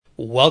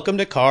Welcome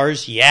to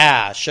Cars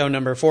Yeah, show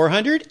number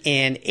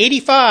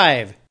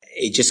 485.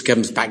 It just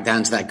comes back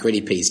down to that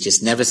gritty piece.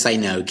 Just never say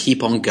no.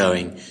 Keep on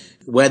going.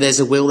 Where there's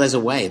a will, there's a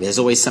way. There's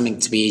always something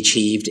to be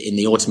achieved in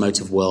the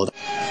automotive world.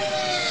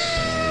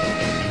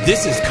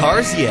 This is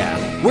Cars Yeah,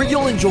 where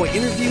you'll enjoy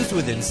interviews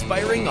with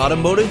inspiring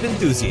automotive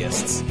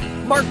enthusiasts.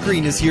 Mark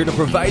Green is here to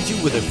provide you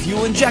with a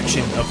fuel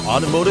injection of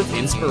automotive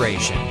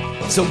inspiration.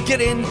 So get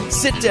in,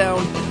 sit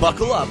down,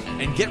 buckle up,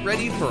 and get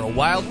ready for a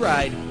wild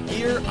ride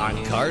here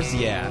on Cars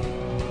Yeah.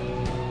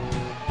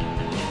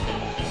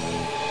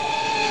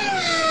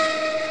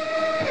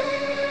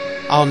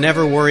 I'll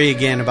never worry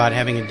again about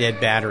having a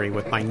dead battery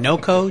with my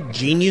Noco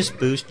Genius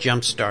Boost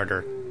Jump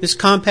Starter. This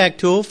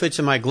compact tool fits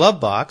in my glove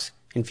box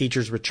and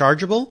features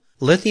rechargeable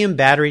lithium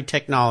battery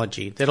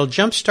technology that'll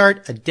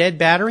jumpstart a dead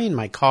battery in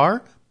my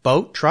car,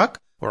 boat,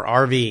 truck, or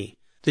RV.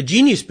 The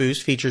Genius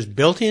Boost features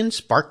built-in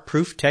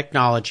spark-proof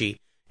technology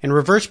and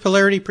reverse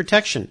polarity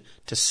protection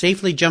to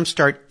safely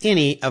jumpstart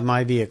any of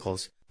my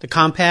vehicles. The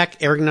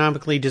compact,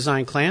 ergonomically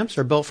designed clamps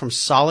are built from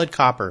solid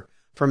copper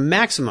for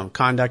maximum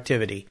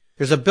conductivity.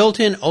 There's a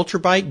built-in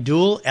ultra-bright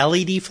dual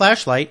LED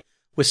flashlight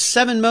with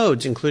 7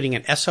 modes, including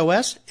an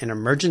SOS and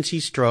emergency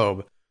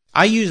strobe.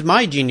 I use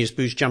my Genius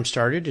Boost Jump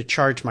Starter to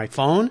charge my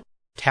phone,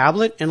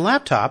 tablet, and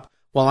laptop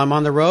while I'm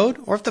on the road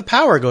or if the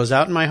power goes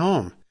out in my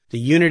home. The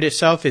unit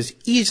itself is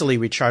easily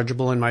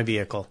rechargeable in my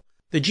vehicle.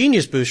 The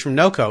Genius Boost from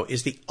Noco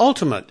is the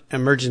ultimate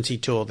emergency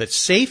tool that's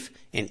safe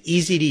and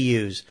easy to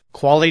use.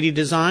 Quality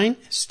design,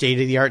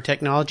 state-of-the-art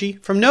technology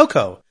from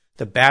Noco,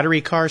 the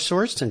battery car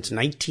source since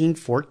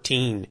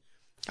 1914.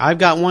 I've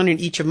got one in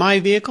each of my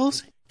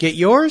vehicles. Get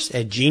yours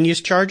at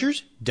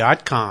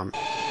geniuschargers.com.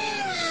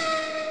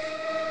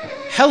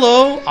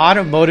 Hello,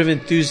 automotive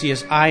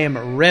enthusiasts. I am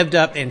revved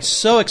up and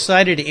so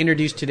excited to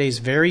introduce today's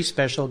very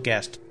special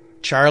guest,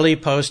 Charlie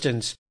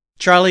Postins.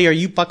 Charlie, are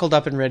you buckled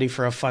up and ready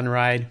for a fun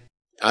ride?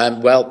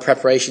 Well,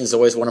 preparation is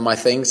always one of my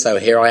things, so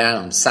here I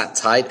am. I'm sat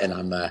tight and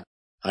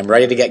I'm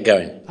ready to get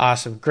going.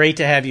 Awesome. Great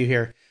to have you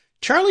here.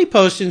 Charlie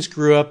Postins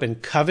grew up in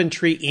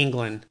Coventry,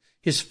 England.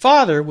 His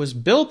father was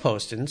Bill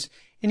Postins,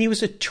 and he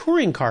was a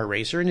touring car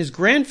racer, and his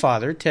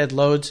grandfather, Ted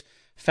Loades,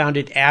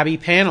 founded Abbey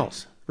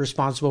Panels,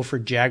 responsible for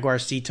Jaguar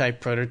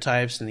C-Type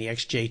prototypes and the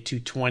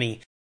XJ220.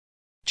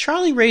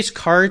 Charlie raced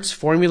karts,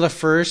 Formula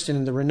First,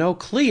 and the Renault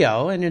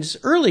Clio, and in his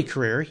early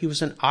career, he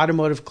was an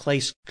automotive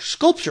clay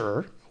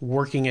sculpturer,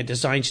 working at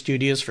design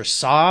studios for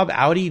Saab,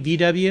 Audi,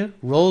 VW,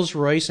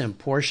 Rolls-Royce, and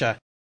Porsche.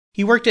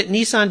 He worked at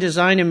Nissan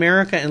Design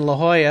America in La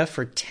Jolla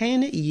for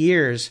 10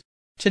 years.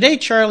 Today,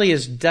 Charlie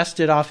has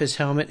dusted off his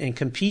helmet and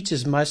competes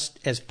as much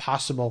as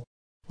possible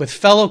with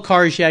fellow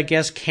Cars Yeah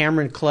guest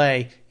Cameron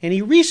Clay, and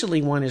he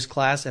recently won his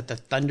class at the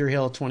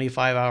Thunderhill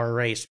 25-hour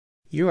race.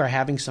 You are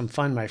having some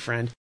fun, my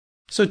friend.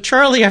 So,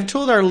 Charlie, I've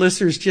told our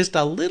listeners just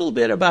a little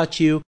bit about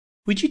you.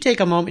 Would you take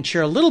a moment and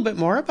share a little bit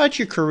more about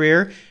your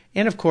career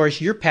and, of course,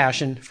 your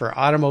passion for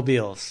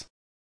automobiles?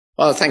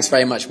 Well, thanks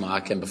very much,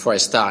 Mark. And before I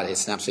start,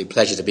 it's an absolute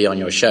pleasure to be on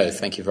your show.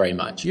 Thank you very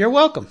much. You're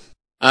welcome.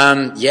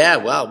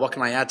 Well, what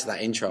can I add to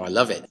that intro? I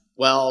love it.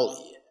 Well,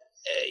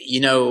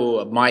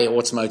 my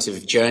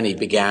automotive journey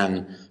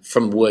began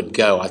from word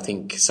go. I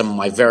think some of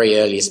my very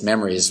earliest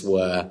memories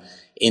were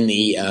in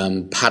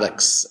the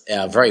paddocks,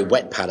 very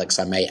wet paddocks,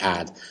 I may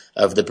add,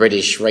 of the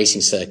British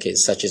racing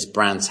circuits, such as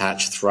Brands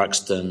Hatch,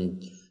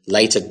 Thruxton,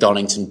 later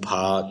Donington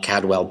Park,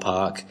 Cadwell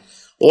Park,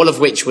 all of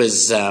which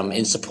was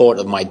in support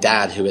of my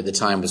dad, who at the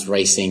time was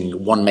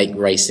racing one-make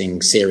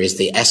racing series,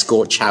 the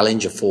Escort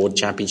Challenge, a Ford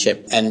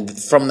championship. And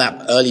from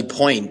that early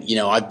point,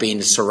 I'd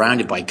been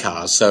surrounded by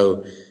cars.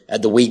 So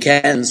at the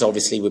weekends,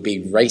 obviously, would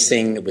be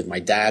racing with my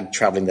dad,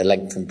 traveling the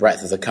length and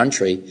breadth of the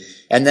country.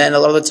 And then a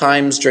lot of the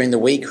times during the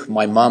week,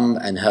 my mum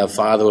and her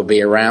father would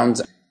be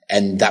around,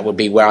 and that would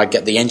be where I'd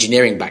get the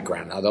engineering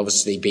background. I'd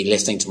obviously be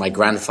listening to my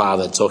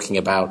grandfather talking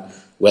about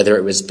whether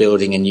it was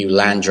building a new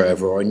Land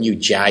Rover or a new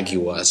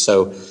Jaguar.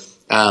 So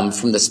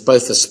from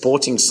both the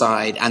sporting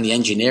side and the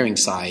engineering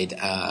side,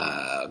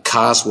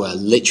 cars were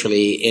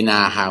literally in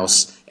our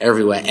house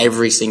everywhere,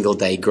 every single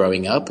day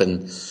growing up.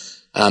 And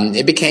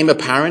it became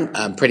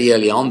apparent pretty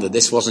early on that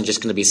this wasn't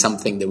just going to be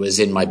something that was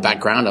in my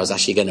background. I was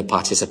actually going to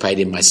participate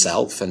in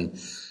myself. And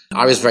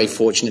I was very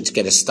fortunate to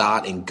get a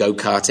start in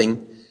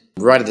go-karting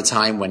right at the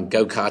time when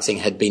go-karting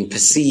had been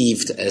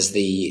perceived as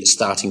the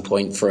starting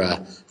point for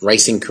a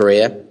racing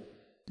career.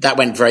 That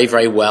went very,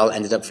 very well,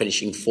 ended up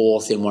finishing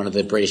 4th in one of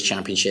the British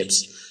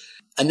championships.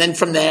 And then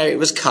from there, it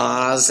was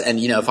cars. And,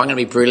 if I'm going to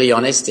be brutally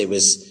honest, it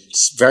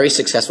was very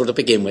successful to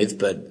begin with,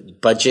 but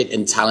budget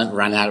and talent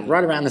ran out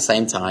right around the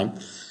same time.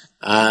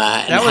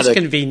 That was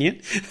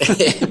convenient.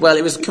 Well,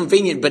 it was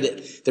convenient, but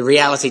the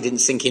reality didn't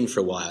sink in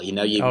for a while.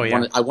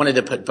 I wanted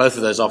to put both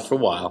of those off for a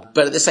while.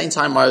 But at the same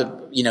time,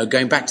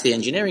 going back to the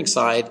engineering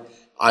side,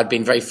 I'd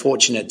been very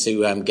fortunate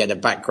to get a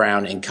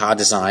background in car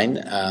design,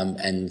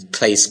 and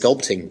clay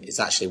sculpting is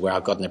actually where I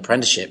got an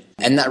apprenticeship.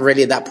 And that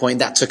really, at that point,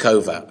 that took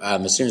over.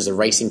 As soon as the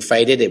racing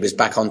faded, it was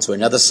back onto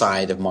another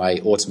side of my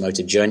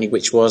automotive journey,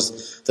 which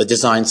was the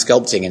design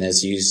sculpting. And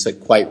as you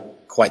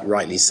quite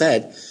rightly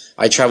said,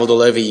 I traveled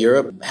all over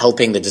Europe,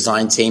 helping the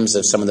design teams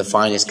of some of the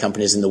finest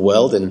companies in the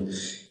world. And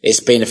it's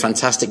been a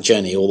fantastic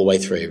journey all the way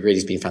through. It really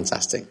has been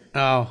fantastic.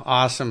 Oh,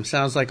 awesome.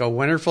 Sounds like a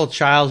wonderful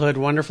childhood,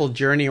 wonderful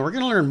journey. We're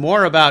going to learn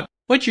more about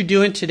what you're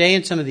doing today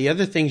and some of the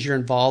other things you're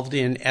involved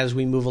in as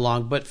we move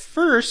along. But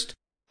first,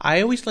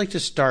 I always like to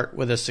start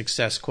with a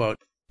success quote.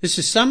 This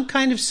is some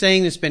kind of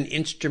saying that's been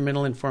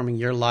instrumental in forming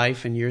your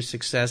life and your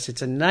success.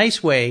 It's a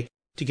nice way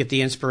to get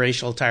the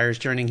inspirational tires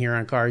turning here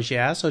on Cars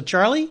Yeah. So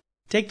Charlie,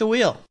 take the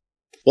wheel.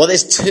 Well,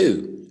 there's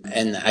two,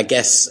 and I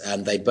guess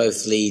they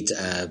both lead,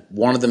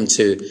 one of them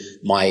to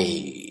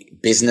my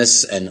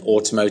business and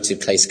automotive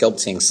clay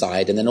sculpting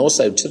side, and then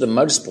also to the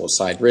motorsport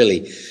side,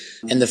 really.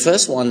 And the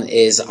first one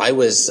is I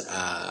was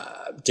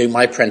doing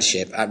my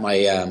apprenticeship at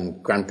my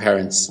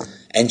grandparents'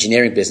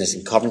 engineering business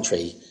in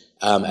Coventry.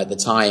 At the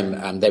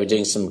time, they were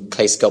doing some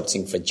clay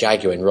sculpting for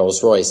Jaguar and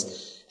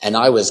Rolls-Royce. And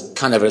I was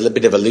kind of a little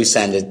bit of a loose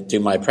end to do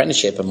my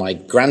apprenticeship. And my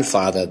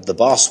grandfather, the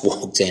boss,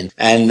 walked in.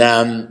 And,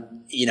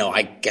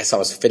 I guess I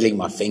was fiddling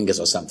my fingers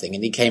or something.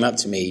 And he came up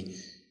to me.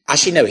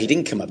 Actually, no, he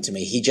didn't come up to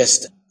me. He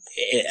just,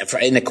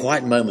 in a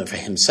quiet moment for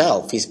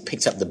himself, he's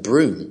picked up the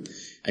broom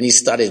and he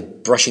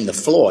started brushing the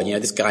floor.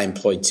 This guy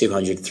employed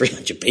 200,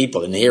 300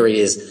 people. And here he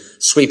is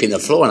sweeping the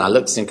floor. And I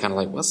looked at him kind of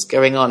like, what's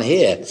going on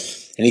here?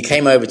 And he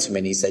came over to me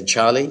and he said,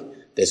 Charlie,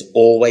 there's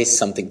always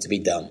something to be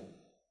done.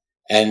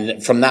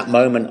 And from that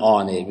moment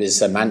on, it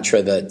was a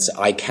mantra that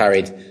I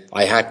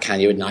had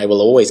carried, and I will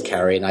always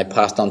carry, and I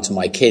passed on to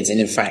my kids. And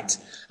in fact,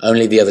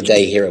 only the other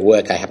day here at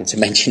work, I happened to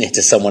mention it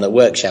to someone at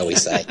work, shall we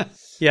say.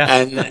 Yeah.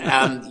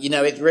 And,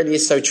 it really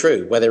is so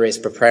true, whether it's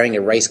preparing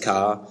a race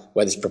car,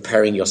 whether it's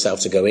preparing yourself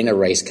to go in a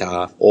race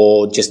car,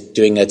 or just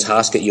doing a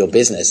task at your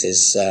business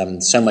is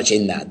so much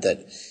in that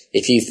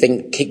if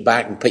you kick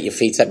back and put your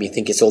feet up and you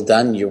think it's all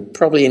done, you're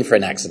probably in for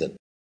an accident.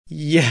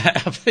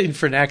 Yeah, in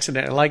for an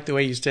accident. I like the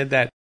way you said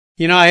that.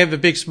 I have a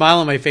big smile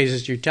on my face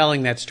as you're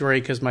telling that story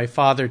because my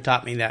father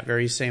taught me that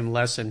very same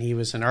lesson. He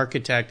was an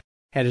architect,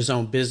 had his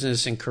own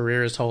business and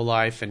career his whole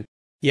life. And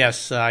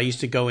yes, I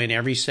used to go in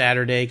every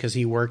Saturday because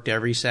he worked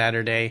every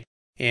Saturday.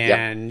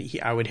 And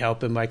I would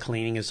help him by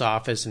cleaning his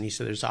office. And he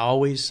said, there's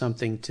always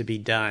something to be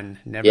done.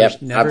 Never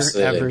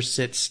ever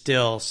sit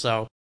still.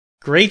 So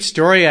great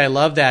story. I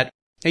love that.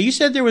 Now, you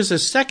said there was a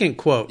second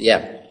quote.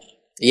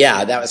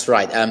 Yeah, that was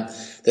right.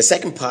 The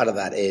second part of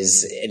that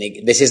is,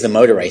 this is the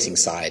motor racing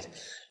side.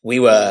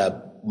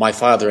 My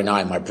father and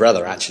I, my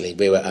brother actually,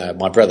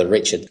 my brother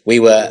Richard, we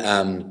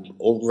were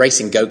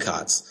racing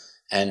go-karts.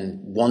 And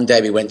one day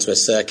we went to a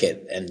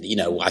circuit and,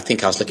 I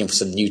think I was looking for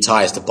some new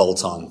tires to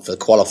bolt on for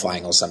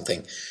qualifying or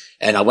something.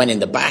 And I went in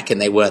the back and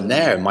they weren't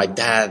there. And my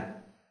dad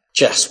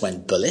just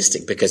went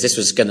ballistic because this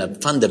was going to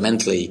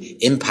fundamentally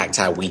impact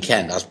our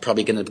weekend. I was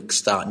probably going to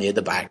start near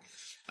the back.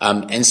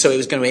 And so it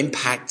was going to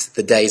impact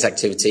the day's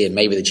activity and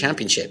maybe the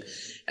championship.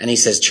 And he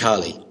says,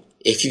 Charlie,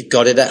 if you've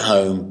got it at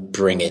home,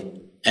 bring it.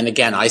 And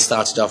again, I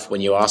started off when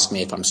you asked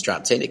me if I'm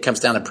strapped in, it comes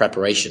down to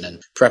preparation,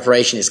 and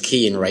preparation is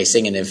key in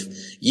racing. And if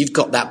you've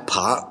got that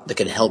part that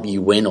can help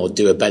you win or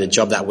do a better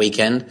job that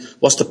weekend,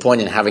 what's the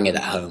point in having it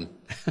at home?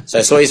 So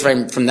it's always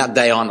from that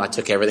day on, I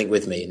took everything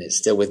with me, and it's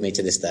still with me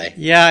to this day.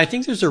 Yeah, I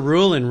think there's a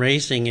rule in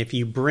racing. If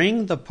you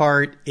bring the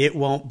part, it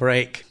won't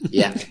break.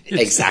 Yeah,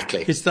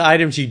 exactly. It's the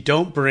items you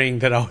don't bring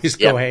that always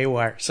go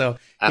haywire. So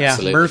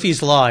absolutely. Yeah,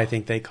 Murphy's Law, I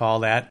think they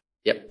call that.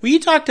 Yep. Well, you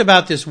talked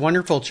about this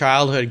wonderful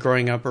childhood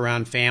growing up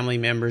around family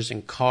members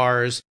and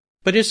cars,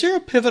 but is there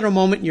a pivotal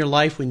moment in your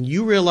life when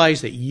you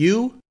realized that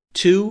you,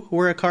 too,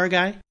 were a car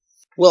guy?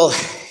 Well,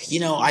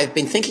 I've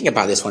been thinking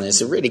about this one. It's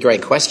a really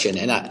great question.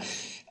 And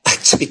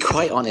to be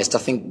quite honest, I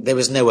think there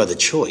was no other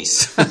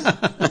choice.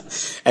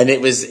 And it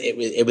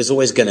was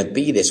always going to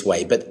be this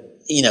way. But,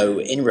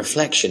 in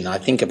reflection, I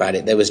think about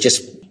it, there was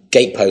just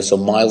gateposts or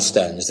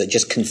milestones that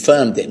just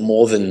confirmed it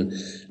more than,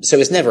 so it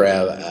was never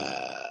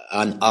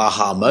an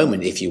aha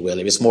moment, if you will.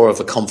 It was more of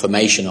a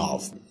confirmation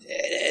of.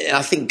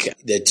 I think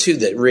the two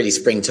that really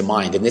spring to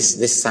mind, and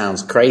this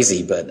sounds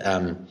crazy, but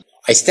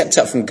I stepped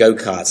up from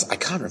go-karts. I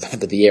can't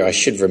remember the year. I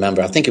should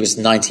remember. I think it was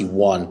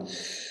 91.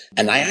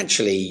 And I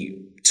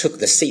actually took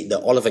the seat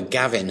that Oliver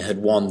Gavin had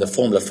won the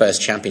Formula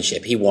First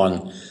Championship. He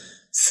won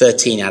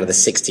 13 out of the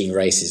 16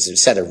 races. It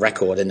set a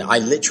record. And I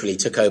literally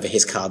took over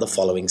his car the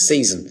following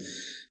season.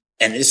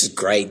 And this is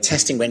great.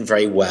 Testing went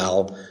very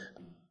well.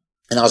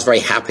 And I was very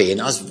happy, and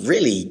I was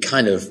really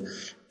kind of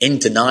in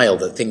denial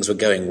that things were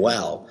going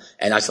well.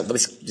 And I thought, well,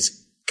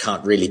 this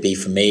can't really be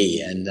for me.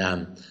 And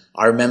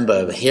I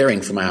remember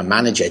hearing from our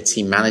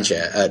team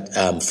manager at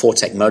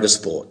Fortec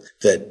Motorsport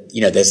that,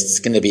 there's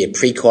going to be a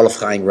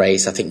pre-qualifying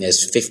race. I think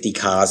there's 50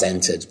 cars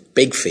entered,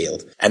 big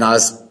field. And I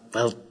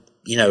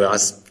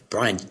was,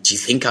 Brian, do you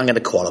think I'm going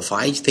to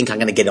qualify? Do you think I'm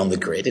going to get on the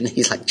grid? And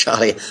he's like,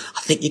 Charlie,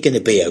 I think you're going to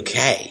be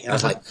okay. And I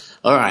was like,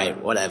 all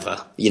right,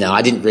 whatever.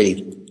 I didn't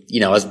really,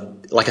 I was,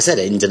 like I said,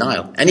 in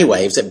denial.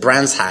 Anyway, it was at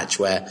Brands Hatch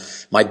where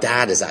my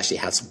dad has actually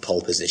had some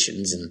pole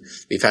positions, and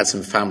we've had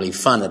some family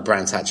fun at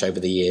Brands Hatch over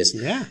the years.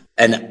 Yeah.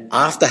 And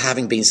after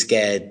having been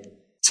scared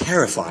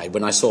terrified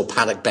when I saw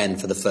Paddock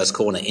Bend for the first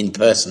corner in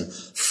person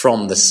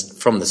from the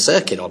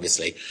circuit,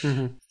 obviously.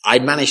 Mm-hmm. I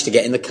managed to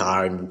get in the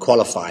car and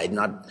qualified, and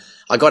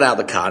I got out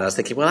of the car and I was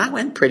thinking, well, that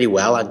went pretty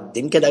well. I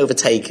didn't get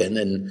overtaken,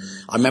 and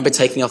I remember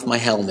taking off my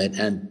helmet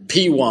and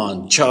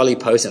P1, Charlie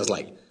Post. I was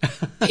like,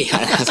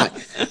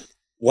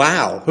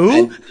 wow.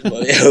 Who?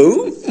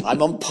 Who?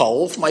 I'm on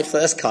pole for my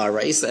first car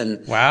race.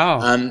 And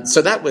wow.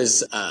 So that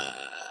was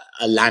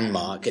a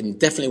landmark, and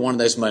definitely one of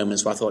those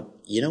moments where I thought,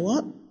 you know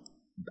what?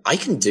 I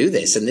can do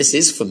this, and this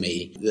is for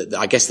me.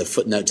 I guess the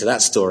footnote to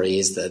that story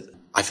is that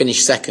I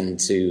finished second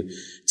to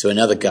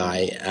another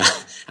guy,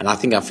 and I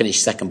think I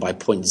finished second by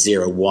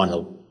 0.01,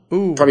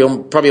 or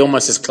probably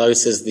almost as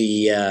close as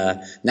the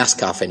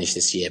NASCAR finish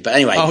this year. But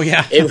anyway,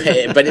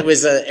 but it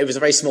was a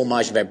very small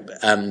margin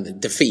of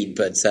defeat.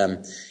 But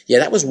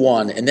that was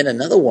one, and then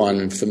another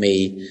one for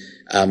me.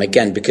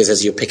 Again, because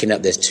as you're picking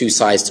up, there's two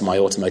sides to my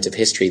automotive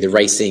history, the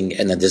racing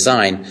and the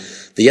design.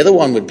 The other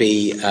one would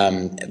be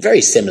a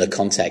very similar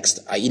context.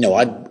 I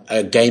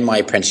gained my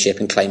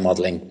apprenticeship in clay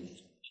modeling,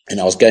 and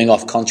I was going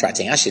off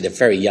contracting actually at a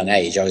very young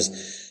age. I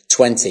was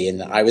 20,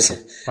 and I was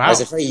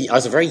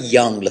a very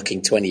young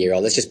looking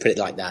 20-year-old. Let's just put it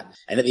like that.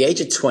 And at the age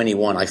of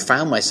 21, I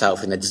found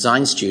myself in the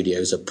design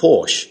studios at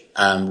Porsche,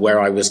 where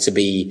I was to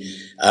be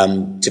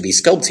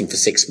sculpting for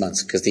 6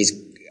 months, because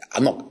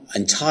I'm not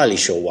entirely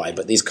sure why,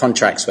 but these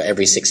contracts were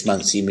every 6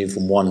 months. You move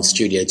from one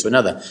studio to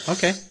another.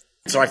 Okay.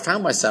 So I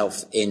found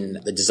myself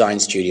in the design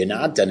studio.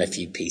 Now, I'd done a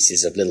few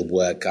pieces of little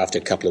work after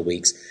a couple of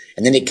weeks,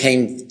 and then it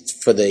came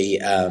for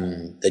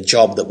the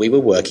job that we were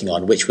working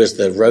on, which was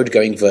the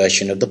road-going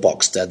version of the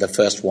Boxster, the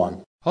first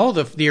one. Oh,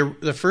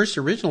 the first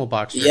original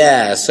Boxster.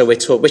 Yeah. So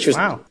which was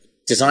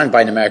designed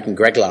by an American,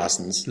 Greg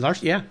Larson's.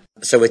 Yeah.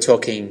 So we're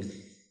talking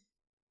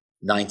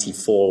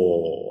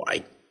 94,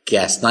 I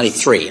guess,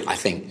 93, I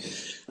think.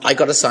 I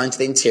got assigned to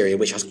the interior,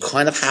 which I was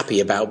kind of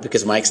happy about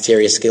because my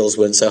exterior skills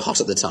weren't so hot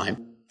at the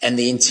time. And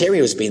the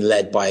interior was being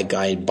led by a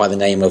guy by the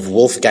name of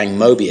Wolfgang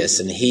Mobius,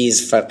 and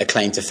he's a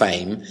claim to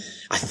fame.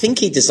 I think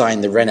he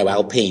designed the Renault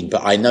Alpine,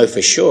 but I know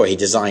for sure he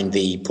designed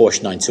the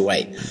Porsche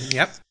 928.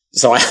 Yep.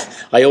 So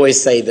I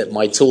always say that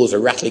my tools are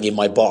rattling in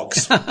my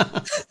box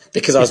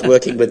because I was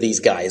working with these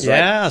guys, right?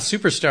 Yeah,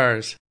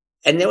 superstars.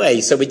 Anyway,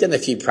 so we'd done a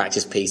few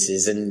practice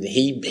pieces, and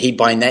he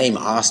by name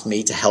asked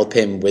me to help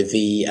him with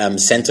the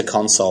center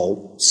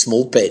console,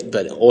 small bit,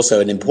 but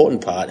also an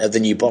important part of the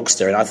new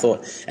Boxster. And I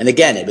thought, and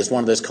again, it was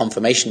one of those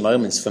confirmation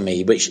moments for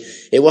me, which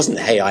it wasn't,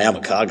 hey, I am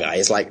a car guy.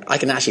 It's like, I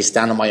can actually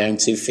stand on my own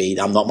 2 feet.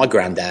 I'm not my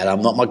granddad.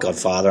 I'm not my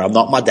godfather. I'm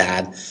not my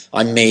dad.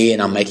 I'm me,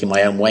 and I'm making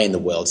my own way in the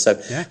world. So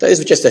those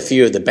were just a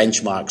few of the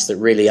benchmarks that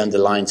really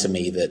underlined to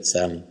me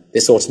that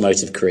this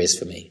automotive career is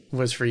for me.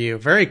 Was for you.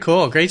 Very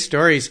cool. Great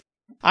stories.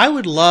 I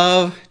would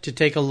love to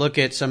take a look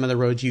at some of the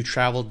roads you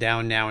traveled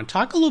down now and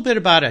talk a little bit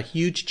about a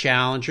huge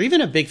challenge or even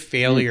a big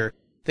failure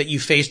that you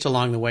faced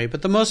along the way.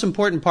 But the most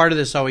important part of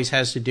this always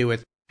has to do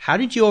with, how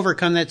did you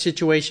overcome that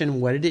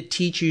situation? What did it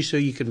teach you so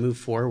you could move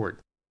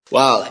forward?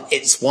 Well,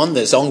 it's one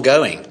that's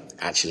ongoing,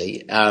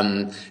 actually.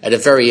 At a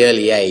very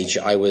early age,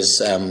 I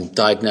was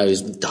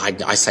diagnosed.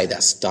 I say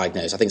that's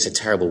diagnosed. I think it's a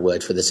terrible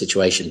word for the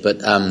situation, but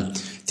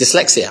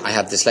dyslexia. I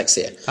have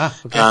dyslexia.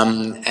 Okay.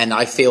 And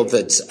I feel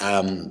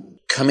that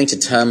coming to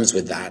terms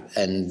with that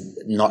and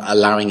not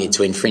allowing it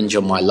to infringe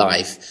on my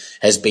life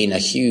has been a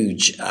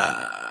huge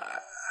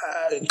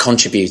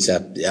contributor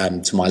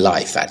to my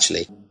life,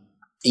 actually.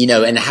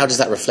 And how does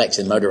that reflect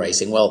in motor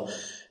racing? Well,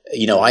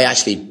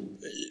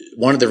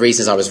 one of the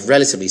reasons I was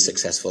relatively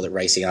successful at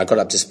racing, I got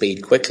up to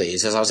speed quickly,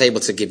 is as I was able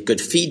to give good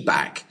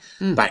feedback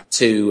back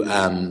to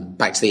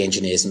the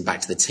engineers and back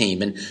to the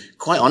team. And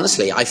quite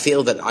honestly, I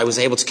feel that I was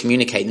able to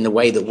communicate in a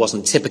way that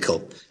wasn't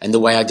typical, and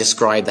the way I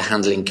described the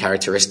handling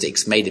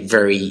characteristics made it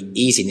very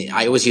easy.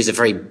 I always use a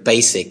very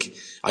basic.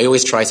 I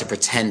always try to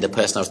pretend the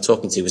person I was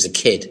talking to was a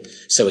kid,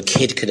 so a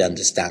kid could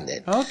understand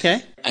it.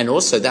 Okay. And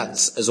also that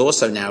has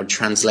also now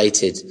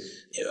translated,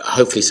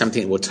 hopefully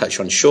something that we'll touch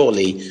on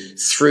shortly,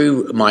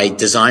 through my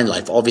design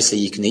life. Obviously,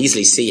 you can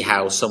easily see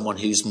how someone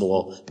who's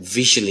more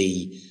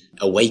visually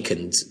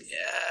awakened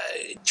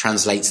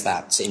translates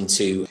that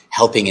into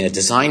helping in a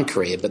design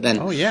career. But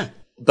then,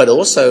 but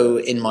also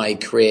in my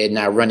career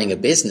now running a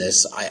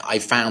business, I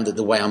found that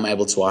the way I'm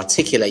able to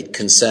articulate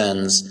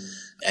concerns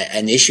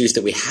and issues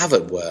that we have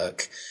at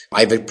work,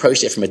 I've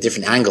approached it from a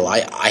different angle.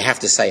 I have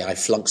to say I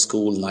flunked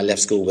school and I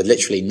left school with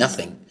literally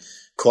nothing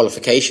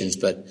qualifications,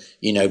 but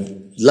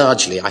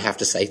largely I have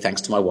to say, thanks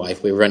to my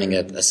wife, we're running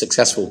a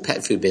successful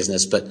pet food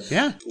business. But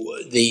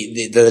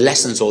the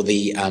lessons or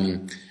the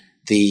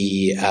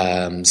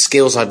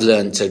skills I've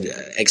learned to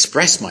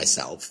express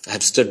myself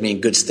have stood me in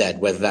good stead,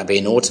 whether that be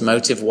in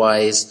automotive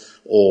wise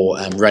or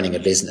running a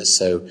business.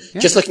 So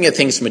just looking at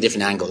things from a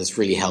different angle has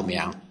really helped me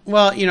out.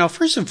 Well,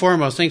 first and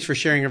foremost, thanks for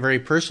sharing a very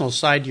personal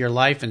side to your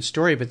life and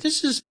story. But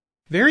this is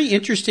very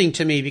interesting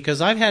to me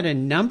because I've had a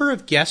number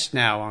of guests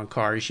now on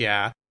Cars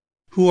Yeah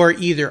who are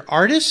either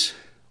artists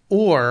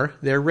or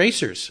they're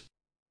racers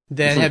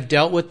that have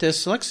dealt with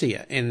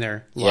dyslexia in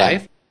their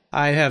life.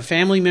 I have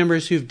family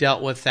members who've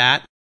dealt with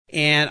that.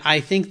 And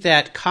I think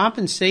that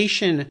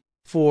compensation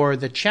for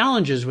the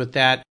challenges with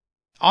that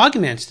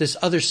augments this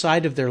other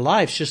side of their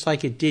lives, just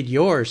like it did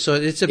yours. So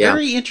it's a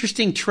very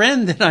interesting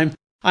trend that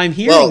I'm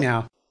hearing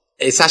now.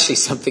 It's actually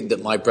something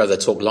that my brother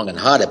talked long and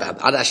hard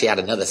about. I'd actually add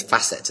another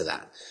facet to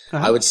that.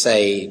 I would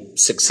say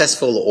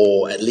successful,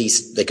 or at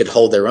least they could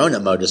hold their own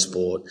at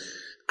motorsport,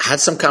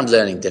 had some kind of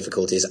learning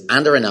difficulties,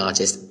 and are an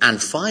artist,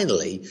 and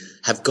finally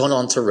have gone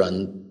on to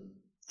run,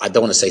 I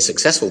don't want to say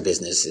successful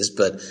businesses,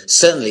 but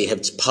certainly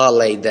have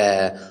parlayed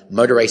their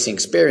motor racing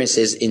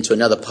experiences into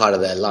another part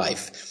of their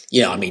life.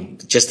 You know, I mean,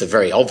 just the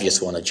very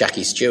obvious one of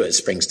Jackie Stewart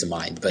springs to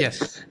mind, but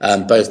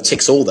both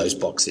ticks all those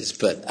boxes.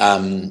 But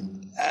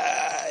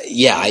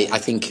I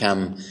think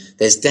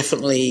there's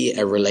definitely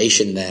a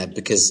relation there,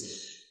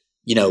 because,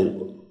 you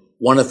know,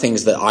 one of the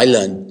things that I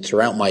learned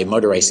throughout my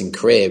motor racing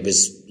career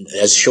was,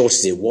 as short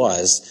as it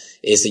was,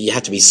 is that you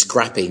have to be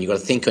scrappy and you've got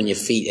to think on your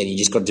feet and you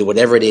just got to do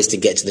whatever it is to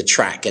get to the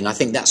track. And I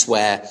think that's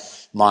where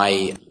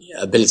my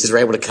abilities are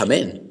able to come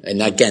in.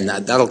 And again,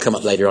 that'll come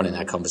up later on in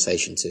our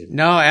conversation too.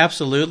 No,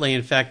 absolutely.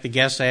 In fact, the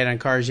guest I had on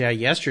Cars Yeah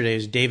yesterday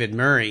is David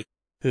Murray,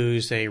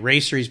 who's a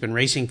racer. He's been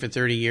racing for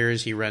 30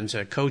 years. He runs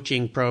a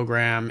coaching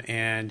program,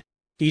 and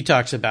he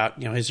talks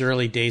about, you know, his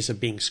early days of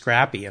being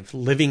scrappy, of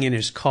living in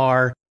his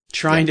car,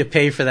 trying to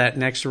pay for that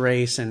next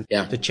race, and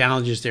the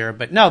challenges there.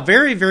 But no,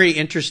 very, very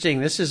interesting.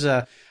 This is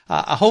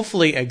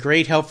hopefully a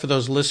great help for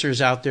those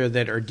listeners out there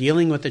that are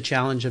dealing with the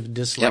challenge of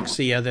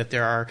dyslexia, that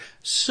there are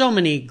so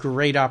many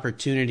great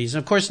opportunities.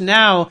 And of course,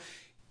 now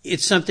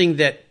it's something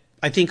that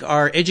I think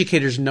our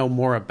educators know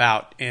more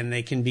about, and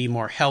they can be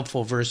more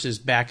helpful versus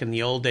back in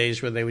the old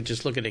days where they would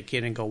just look at a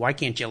kid and go, why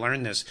can't you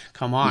learn this?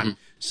 Come on. Mm-hmm.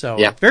 So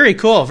very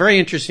cool. Very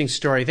interesting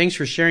story. Thanks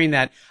for sharing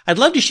that. I'd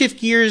love to shift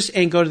gears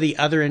and go to the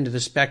other end of the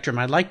spectrum.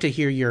 I'd like to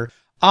hear your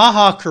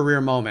aha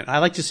career moment. I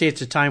like to say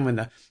it's a time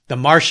when the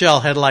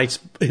Marshall headlights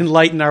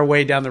enlightened our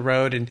way down the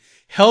road and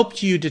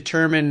helped you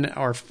determine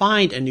or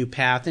find a new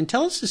path. And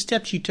tell us the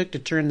steps you took to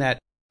turn that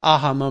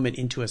aha moment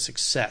into a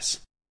success.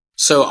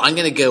 So I'm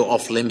going to go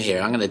off limb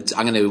here. I'm going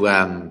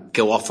to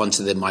go off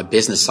onto my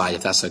business side,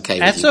 if that's okay.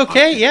 That's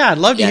okay. Yeah, I'd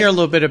love to hear a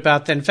little bit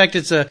about that. In fact,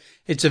 it's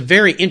a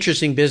very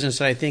interesting business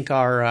that I think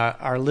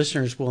our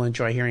listeners will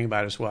enjoy hearing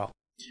about as well.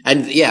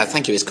 And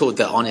thank you. It's called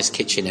The Honest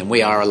Kitchen, and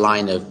we are a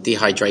line of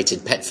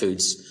dehydrated pet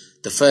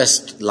foods, the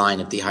first line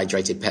of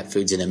dehydrated pet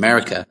foods in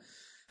America.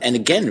 And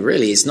again,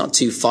 really, it's not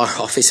too far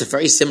off. It's a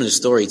very similar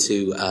story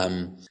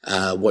to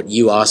what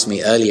you asked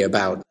me earlier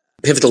about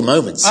pivotal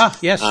moments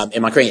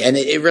in my career. And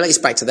it relates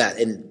back to that.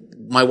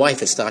 And my wife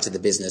had started the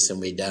business, and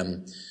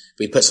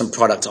we put some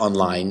product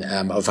online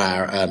of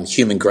our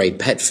human grade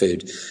pet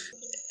food.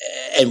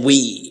 And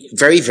we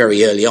very,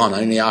 very early on,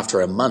 only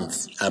after a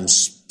month,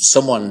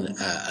 someone,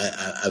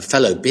 a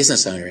fellow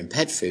business owner in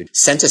pet food,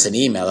 sent us an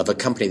email of a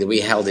company that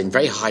we held in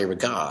very high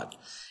regard.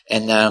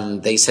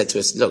 And they said to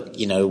us, look,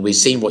 you know, we've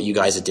seen what you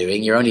guys are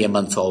doing. You're only a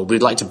month old.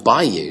 We'd like to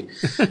buy you.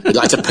 We'd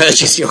like to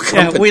purchase your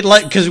company.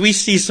 Because we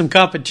see some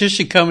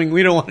competition coming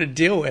we don't want to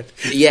deal with.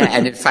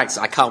 And in fact,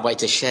 I can't wait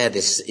to share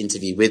this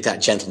interview with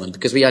that gentleman,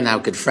 because we are now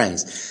good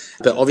friends.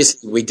 But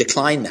obviously we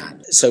declined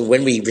that. So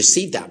when we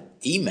received that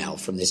email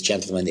from this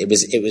gentleman, it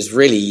was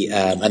really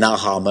an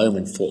aha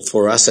moment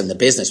for us and the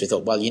business. We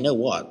thought, well, you know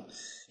what?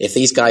 If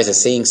these guys are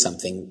seeing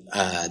something,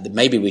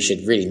 maybe we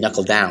should really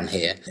knuckle down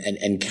here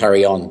and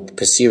carry on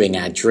pursuing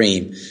our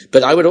dream.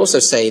 But I would also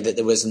say that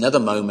there was another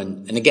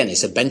moment, and again,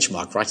 it's a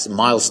benchmark, right? It's a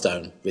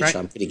milestone, which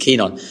I'm pretty keen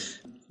on.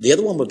 The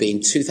other one would be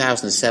in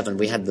 2007,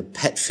 we had the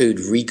pet food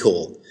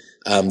recall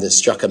that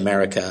struck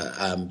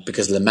America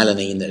because of the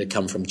melamine that had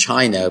come from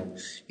China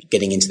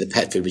getting into the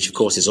pet food, which of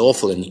course is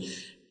awful. And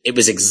it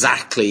was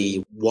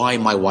exactly why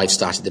my wife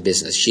started the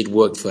business. She'd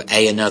worked for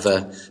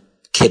another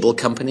kibble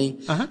company,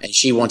 and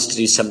she wanted to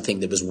do something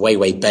that was way,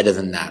 way better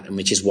than that, and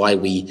which is why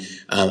we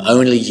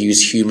only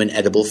use human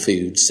edible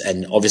foods,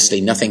 and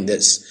obviously nothing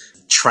that's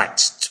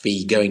tracked to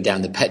be going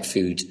down the pet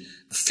food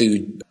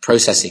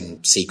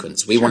processing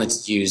sequence. We wanted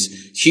to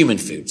use human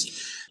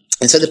foods.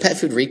 And so the pet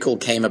food recall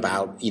came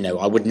about. You know,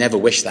 I would never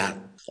wish that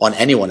on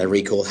anyone, a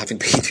recall, having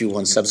been through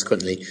one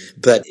subsequently.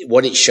 But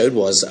what it showed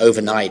was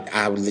overnight,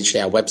 our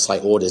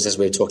website orders, as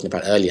we were talking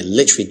about earlier,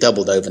 literally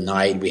doubled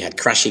overnight. We had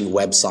crashing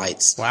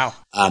websites. Wow.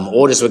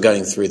 Orders were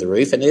going through the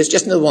roof. And it was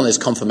just another one of those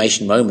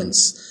confirmation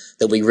moments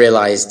that we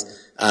realized,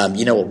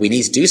 you know what, we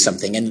need to do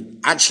something. And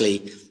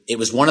actually, it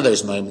was one of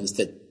those moments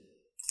that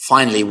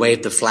finally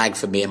waved the flag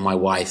for me and my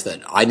wife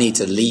that I need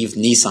to leave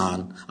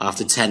Nissan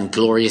after 10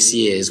 glorious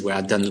years where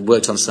I'd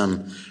worked on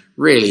some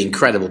really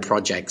incredible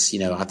projects.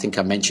 You know, I think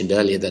I mentioned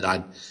earlier that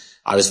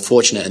I was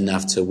fortunate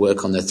enough to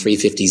work on the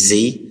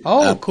 350Z.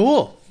 Oh,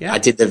 cool. Yeah. I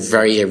did the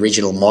very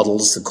original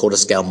models, the quarter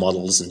scale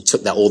models, and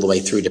took that all the way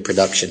through to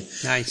production.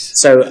 Nice.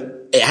 So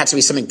it had to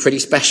be something pretty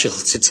special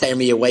to tear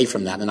me away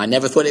from that. And I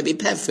never thought it'd be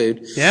pet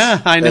food. Yeah,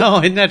 I know.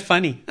 Isn't that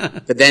funny?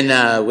 But then,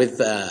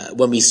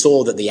 when we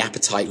saw that the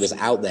appetite was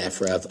out there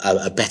for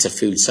a better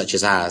food such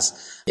as ours,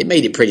 it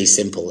made it pretty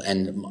simple.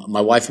 And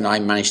my wife and I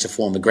managed to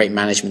form a great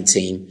management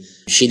team.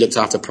 She looked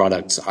after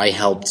products. I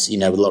helped, you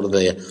know, with a lot of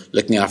the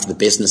looking after the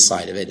business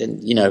side of it.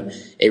 And, you know,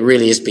 it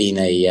really has been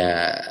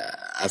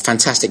a a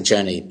fantastic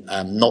journey.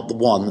 Not the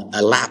one,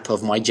 a lap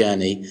of my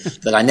journey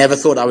that I never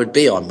thought I would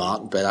be on,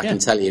 Mark, but I can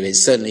tell you it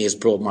certainly has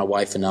brought my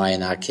wife and I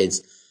and our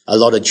kids a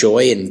lot of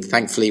joy. And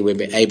thankfully we've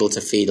been able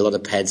to feed a lot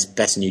of pets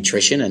better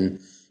nutrition, and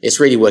it's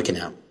really working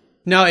out.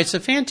 No, it's a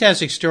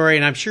fantastic story.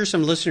 And I'm sure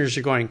some listeners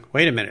are going,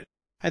 wait a minute.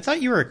 I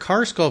thought you were a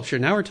car sculptor.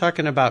 Now we're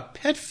talking about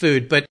pet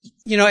food. But,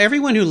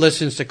 everyone who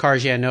listens to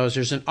Cars Yeah knows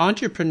there's an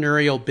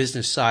entrepreneurial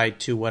business side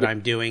to what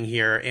I'm doing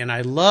here. And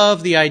I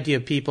love the idea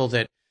of people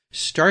that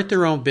start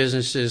their own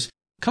businesses,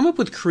 come up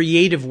with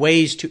creative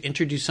ways to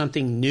introduce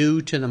something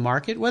new to the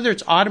market, whether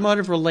it's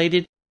automotive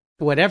related,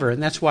 whatever.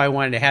 And that's why I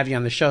wanted to have you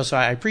on the show. So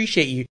I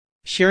appreciate you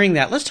sharing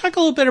that. Let's talk a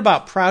little bit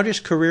about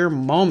proudest career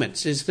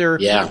moments. Is there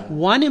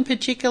one in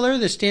particular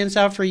that stands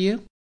out for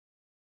you?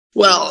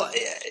 Well,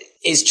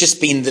 it's just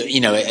been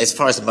as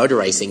far as motor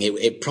racing,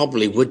 it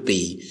probably would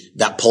be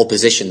that pole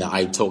position that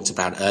I talked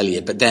about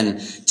earlier. But then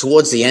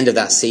towards the end of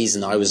that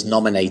season, I was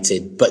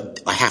nominated,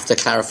 but I have to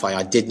clarify,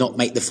 I did not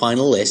make the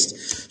final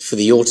list for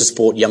the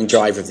Autosport Young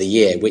Driver of the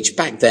Year, which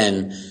back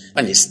then,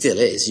 and it still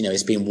is,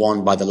 it's been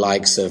won by the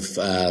likes of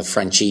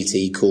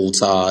Franchitti,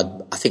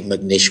 Coulthard, I think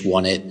McNish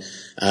won it.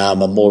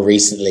 And more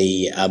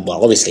recently,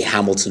 obviously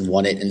Hamilton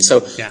won it. And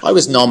so I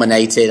was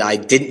nominated. I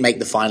didn't make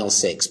the final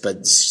 6,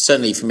 but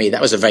certainly for me,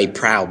 that was a very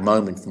proud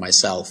moment for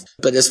myself.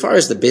 But as far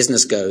as the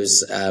business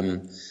goes,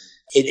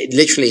 it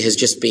literally has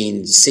just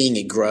been seeing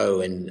it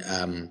grow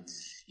and,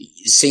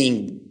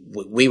 seeing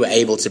we were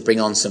able to bring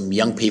on some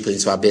young people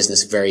into our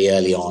business very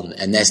early on,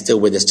 and they're still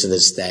with us to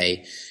this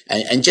day.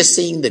 And just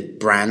seeing the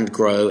brand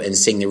grow and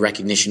seeing the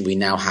recognition we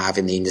now have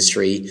in the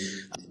industry,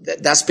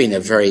 that's been a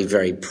very,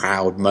 very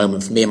proud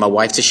moment for me and my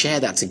wife to share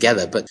that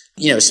together. But,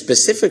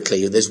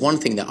 specifically, there's one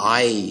thing that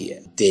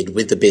I did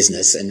with the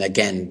business. And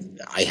again,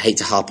 I hate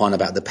to harp on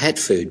about the pet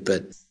food,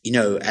 but,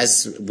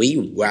 as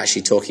we were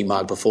actually talking,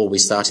 Mark, before we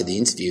started the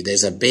interview,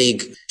 there's a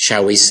big,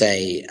 shall we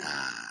say,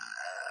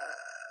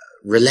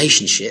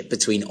 relationship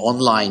between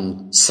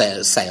online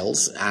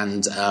sales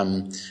and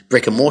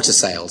brick and mortar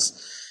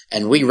sales.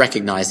 And we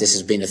recognize this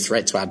has been a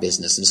threat to our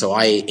business. And so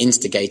I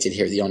instigated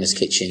here at The Honest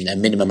Kitchen a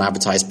minimum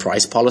advertised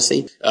price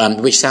policy,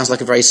 which sounds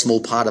like a very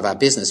small part of our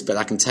business. But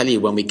I can tell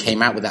you when we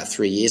came out with that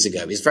 3 years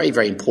ago, it's very,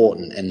 very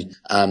important.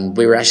 And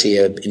we were actually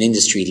an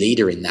industry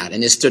leader in that.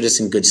 And it stood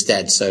us in good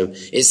stead. So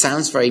it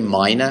sounds very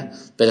minor,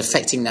 but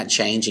affecting that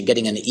change and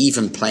getting an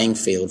even playing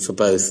field for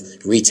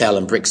both retail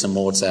and bricks and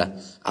mortar,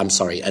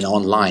 and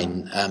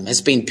online,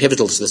 has been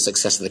pivotal to the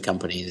success of the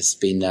company. It's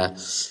been,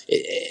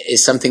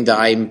 it's something that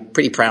I'm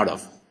pretty proud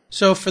of.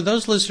 So for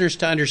those listeners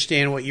to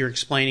understand what you're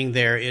explaining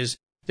there's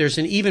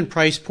an even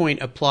price point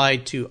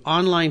applied to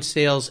online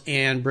sales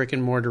and brick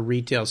and mortar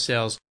retail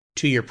sales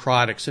to your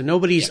product. So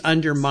nobody's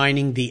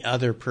undermining the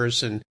other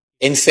person.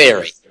 In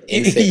theory.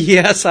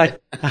 Yes, I've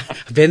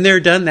been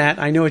there, done that.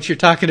 I know what you're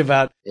talking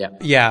about.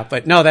 Yeah,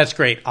 but no, that's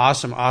great.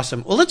 Awesome.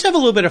 Well, let's have a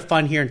little bit of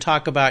fun here and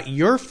talk about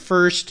your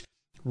first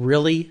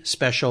really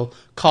special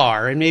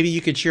car. And maybe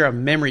you could share a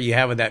memory you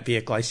have with that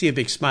vehicle. I see a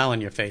big smile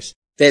on your face.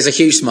 There's a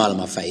huge smile on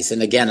my face.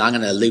 And again, I'm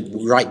going to loop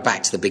right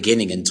back to the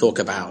beginning and talk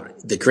about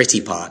the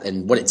gritty part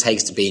and what it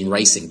takes to be in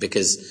racing,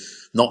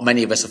 because not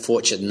many of us are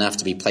fortunate enough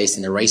to be placed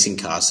in a racing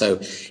car. So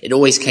it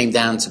always came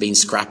down to being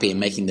scrappy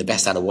and making the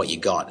best out of what you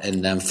got.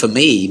 And for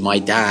me, my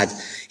dad,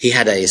 he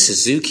had a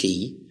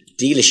Suzuki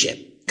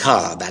dealership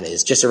car, that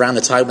is, just around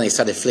the time when they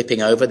started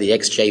flipping over the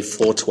XJ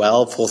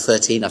 412,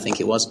 413, I think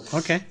it was.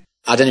 Okay.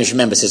 I don't know if you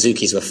remember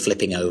Suzukis were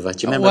flipping over. Do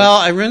you remember? Well,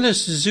 I remember the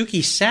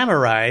Suzuki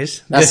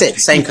Samurais. That's it.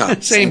 Same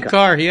car. Same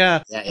car,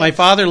 yeah. My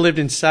father lived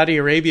in Saudi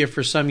Arabia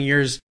for some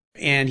years,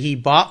 and he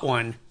bought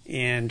one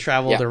and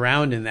traveled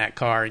around in that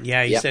car. And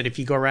he said if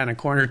you go around a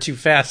corner too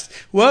fast,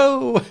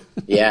 whoa.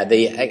 Yeah,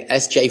 the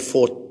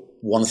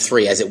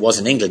SJ413, as it was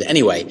in England.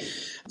 Anyway,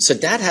 so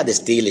Dad had this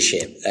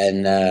dealership,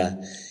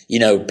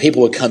 and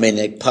people would come in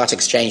and part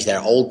exchange their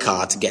old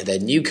car to get their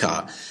new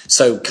car.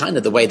 So kind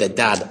of the way that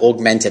Dad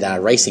augmented our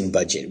racing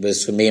budget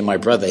was for me and my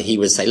brother. He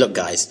would say, look,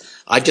 guys,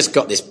 I've just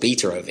got this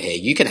Beta over here.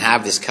 You can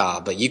have this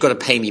car, but you've got to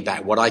pay me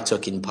back what I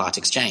took in part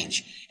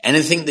exchange.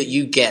 Anything that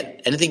you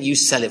get, anything you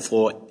sell it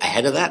for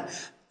ahead of that,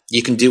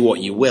 you can do what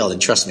you will.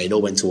 And trust me, it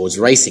all went towards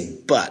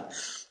racing. But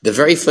the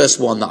very first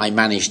one that I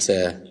managed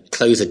to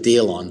close a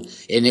deal on,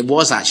 and it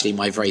was actually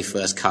my very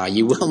first car.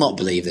 You will not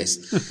believe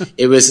this.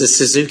 It was a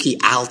Suzuki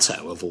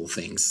Alto, of all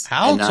things.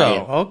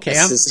 Alto, okay.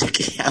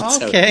 Suzuki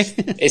Alto. Okay.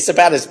 It's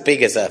about as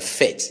big as a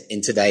Fit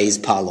in today's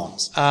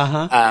parlance.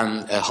 Uh-huh.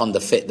 A Honda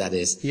Fit, that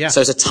is. Yeah.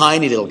 So it's a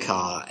tiny little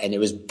car, and it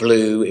was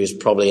blue. It was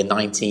probably a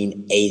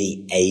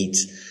 1988.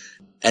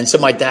 And so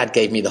my dad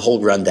gave me the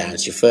whole rundown.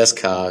 It's your first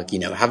car,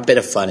 have a bit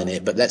of fun in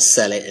it, but let's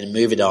sell it and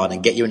move it on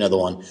and get you another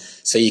one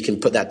so you can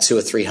put that $200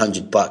 or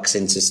 $300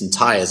 into some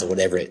tires or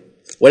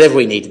whatever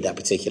we needed that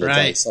particular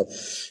day. So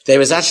there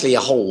was actually a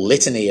whole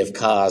litany of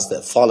cars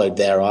that followed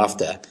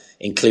thereafter,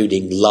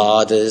 including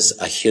Ladas,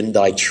 a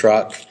Hyundai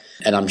truck,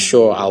 and I'm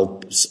sure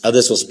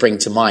others will spring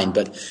to mind.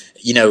 But,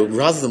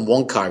 rather than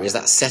one car, it was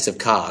that set of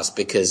cars,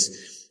 because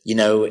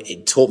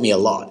it taught me a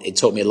lot. It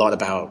taught me a lot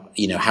about,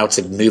 how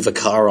to move a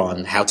car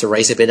on, how to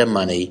raise a bit of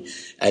money,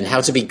 and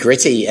how to be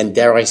gritty and,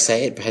 dare I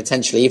say it,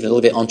 potentially even a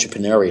little bit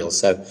entrepreneurial.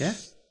 So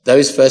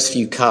those first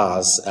few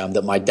cars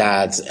that my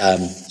dad,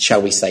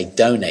 shall we say,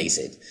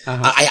 donated,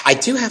 I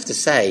do have to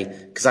say,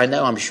 because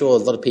I'm sure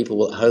a lot of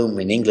people at home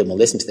in England will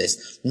listen to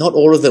this, not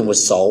all of them were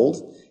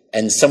sold.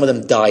 And some of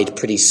them died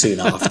pretty soon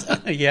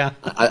after. Yeah.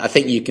 I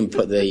think you can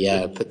put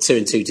put two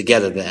and two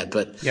together there.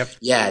 But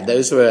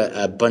those were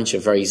a bunch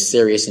of very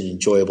serious and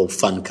enjoyable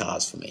fun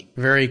cars for me.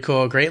 Very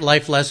cool. Great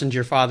life lessons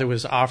your father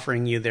was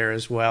offering you there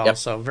as well.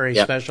 So very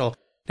special.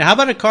 Now, how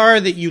about a car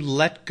that you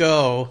let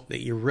go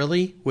that you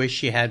really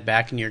wish you had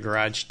back in your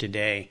garage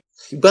today?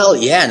 Well,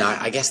 and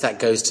I guess that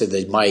goes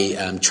to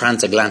my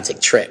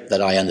transatlantic trip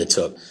that I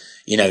undertook.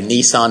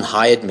 Nissan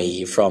hired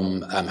me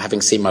from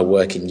having seen my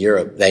work in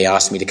Europe. They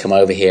asked me to come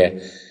over here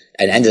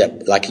and ended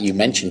up, like you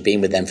mentioned, being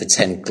with them for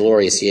 10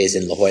 glorious years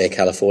in La Jolla,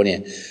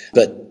 California.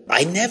 But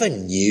I never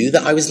knew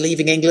that I was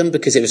leaving England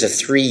because it was a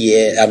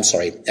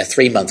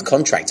 3-month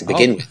contract to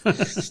begin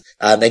with.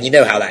 And you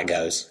know how that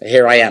goes.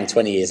 Here I am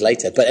 20 years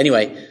later. But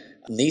anyway,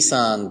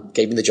 Nissan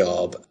gave me the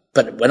job.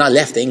 But when I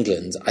left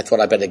England, I thought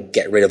I better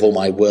get rid of all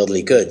my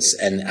worldly goods.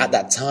 And at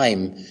that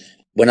time,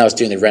 when I was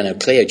doing the Renault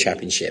Clio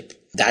Championship,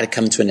 that had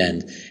come to an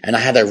end. And I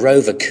had a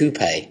Rover Coupe,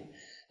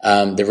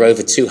 the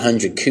Rover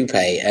 200 Coupe,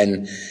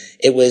 and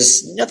it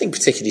was nothing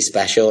particularly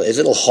special. It was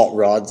a little hot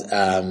rod.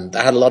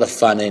 I had a lot of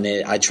fun in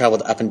it. I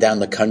traveled up and down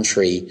the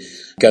country,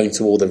 going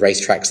to all the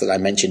racetracks that I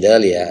mentioned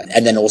earlier,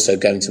 and then also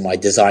going to my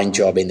design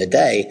job in the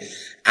day.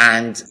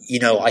 And,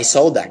 I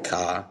sold that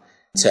car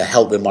to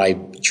help with my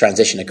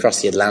transition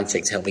across the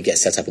Atlantic, to help me get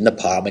set up in the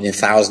apartment in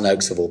Thousand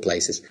Oaks of all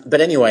places.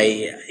 But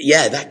anyway,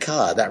 that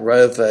car, that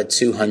Rover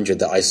 200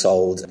 that I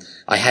sold,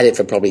 I had it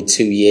for probably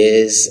 2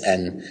 years,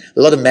 and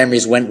a lot of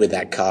memories went with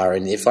that car.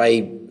 And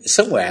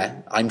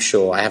somewhere, I'm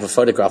sure I have a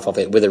photograph of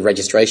it with a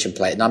registration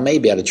plate, and I may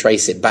be able to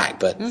trace it back,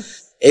 but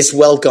it's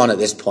well gone at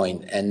this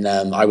point, and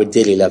I would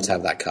dearly love to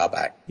have that car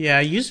back. Yeah,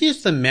 usually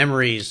it's the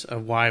memories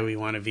of why we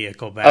want a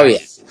vehicle back. Oh, yeah.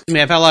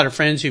 I've had a lot of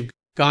friends who've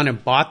gone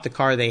and bought the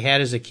car they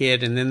had as a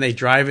kid, and then they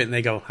drive it and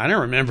they go, I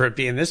don't remember it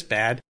being this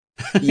bad.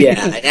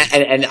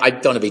 And I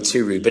don't want to be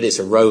too rude, but it's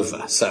a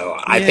Rover, so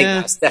I think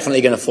that's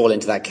definitely going to fall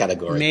into that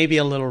category. Maybe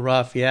a little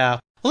rough, yeah.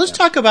 Well, let's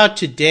talk about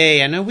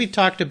today. I know we've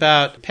talked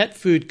about pet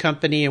food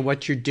company and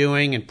what you're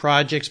doing and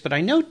projects, but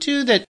I know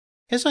too that,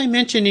 as I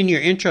mentioned in your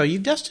intro, you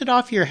dusted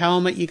off your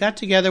helmet. You got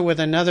together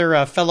with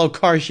another fellow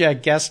Cars Yeah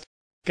guest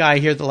guy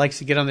here that likes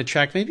to get on the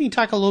track. Maybe you can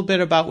talk a little bit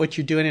about what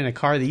you're doing in a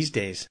car these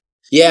days.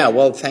 Yeah,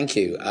 well, thank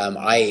you.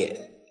 I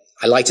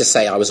like to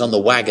say I was on the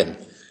wagon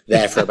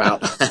there for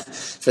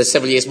for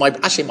several years.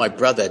 My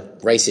brother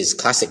races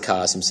classic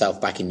cars himself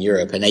back in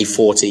Europe, an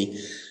A40,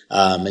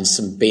 and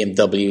some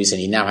BMWs,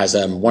 and he now has,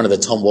 one of the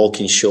Tom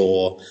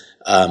Walkinshaw,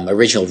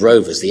 original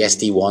Rovers, the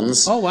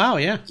SD1s. Oh, wow.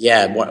 Yeah.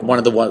 Yeah. One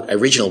of the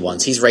original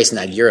ones. He's racing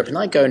that in Europe,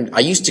 and I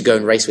used to go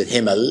and race with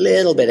him a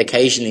little bit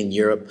occasionally in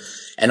Europe.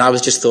 And I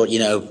was just thought,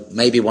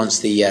 maybe once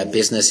the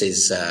business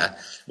is,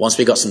 once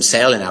we got some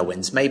sail in our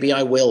winds, maybe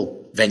I will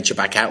venture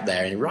back out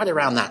there. And right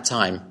around that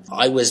time,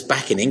 I was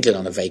back in England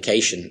on a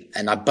vacation,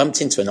 and I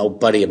bumped into an old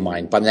buddy of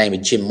mine by the name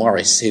of Jim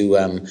Morris, who,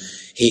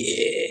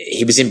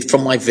 he was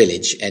from my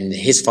village, and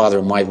his father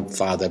and my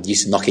father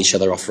used to knock each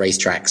other off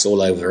racetracks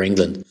all over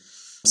England.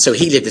 So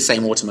he lived the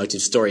same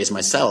automotive story as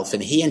myself,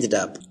 and he ended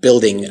up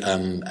building,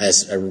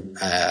 as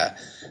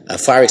a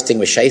fire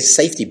extinguisher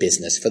safety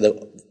business for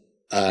the,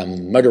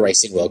 motor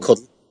racing world called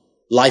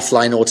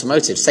Lifeline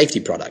Automotive Safety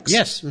Products.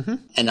 Yes. Mm-hmm.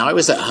 And I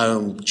was at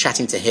home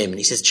chatting to him, and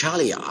he says,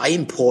 Charlie, I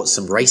import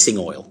some racing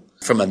oil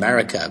from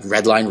America,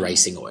 Redline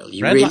racing oil.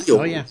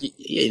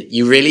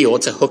 You really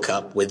ought to hook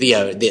up with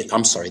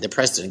the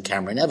president,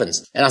 Cameron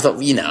Evans. And I thought,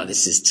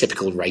 this is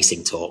typical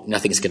racing talk.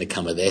 Nothing's going to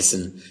come of this.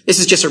 And this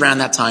is just around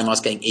that time I was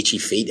getting itchy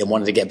feet and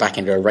wanted to get back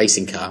into a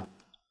racing car.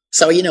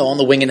 So, on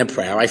the wing and a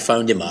prayer, I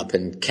phoned him up,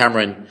 and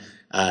Cameron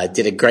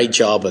did a great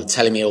job of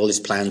telling me all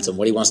his plans and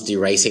what he wants to do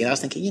racing. And I was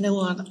thinking, you know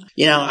what?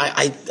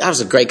 That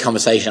was a great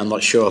conversation. I'm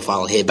not sure if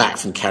I'll hear back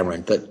from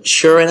Cameron, but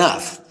sure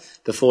enough,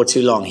 before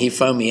too long, he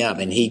phoned me up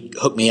and he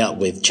hooked me up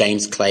with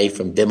James Clay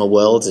from Dimmer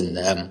World and,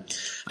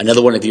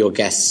 another one of your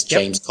guests,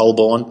 James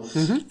Colborn.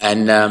 Mm-hmm.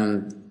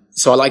 And,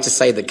 so I like to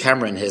say that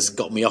Cameron has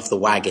got me off the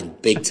wagon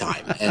big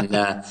time. And,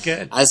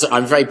 as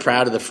I'm very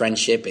proud of the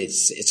friendship.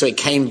 So it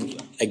came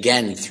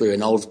again through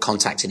an old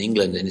contact in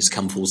England, and it's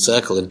come full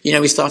circle. And,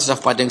 we started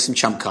off by doing some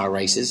chump car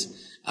races.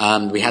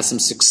 We had some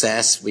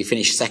success. We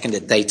finished second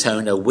at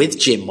Daytona with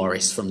Jim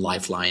Morris from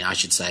Lifeline, I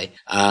should say,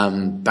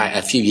 back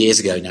a few years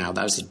ago now.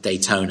 That was at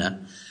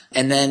Daytona.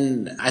 And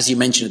then, as you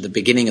mentioned at the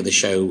beginning of the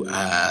show,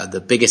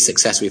 the biggest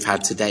success we've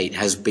had to date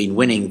has been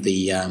winning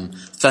the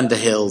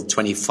Thunderhill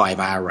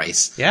 25-hour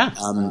race. Yeah.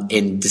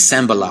 In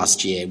December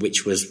last year,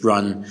 which was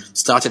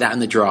started out in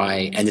the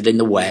dry, ended in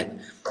the wet.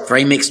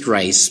 Very mixed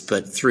race,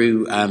 but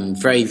through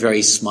very,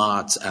 very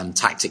smart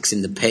tactics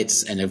in the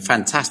pits and a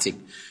fantastic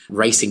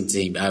racing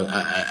team,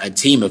 a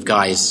team of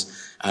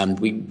guys.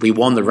 We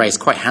won the race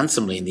quite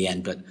handsomely in the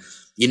end, but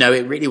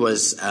it really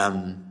was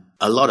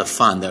a lot of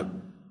fun that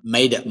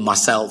made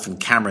myself and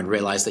Cameron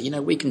realize that,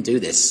 we can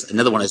do this.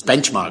 Another one of those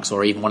benchmarks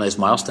or even one of those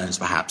milestones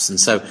perhaps. And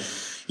so,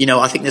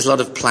 I think there's a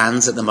lot of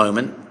plans at the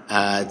moment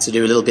to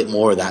do a little bit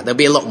more of that. There'll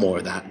be a lot more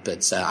of that,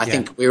 but I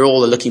think we're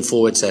all looking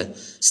forward to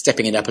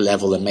stepping it up a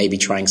level and maybe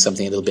trying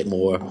something a little bit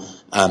more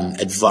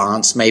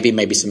advanced,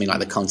 maybe something like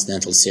the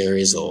Continental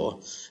Series or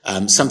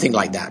something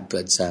like that.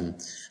 But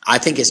I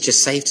think it's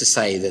just safe to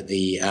say that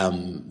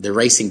the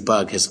racing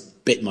bug has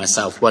bit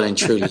myself well and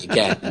truly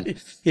again.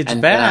 It's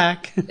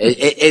back.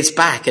 It's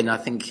back, and I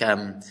think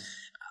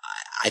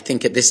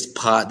at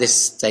this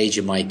stage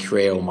of my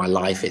career or my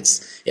life,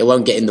 it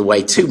won't get in the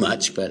way too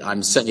much, but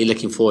I'm certainly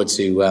looking forward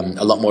to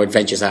a lot more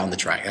adventures out on the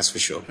track, that's for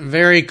sure.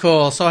 Very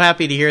cool. So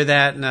happy to hear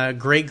that. And a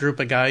great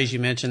group of guys you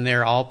mentioned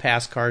there, all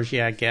past cars,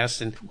 I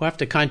guess. And we'll have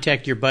to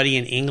contact your buddy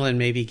in England,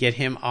 maybe get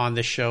him on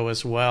the show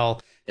as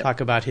well, talk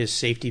about his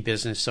safety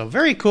business. So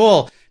very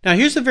cool. Now,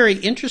 here's a very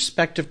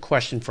introspective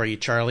question for you,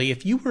 Charlie.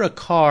 If you were a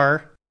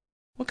car,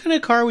 what kind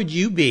of car would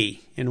you be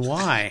and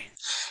why?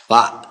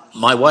 Well,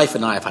 my wife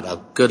and I have had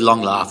a good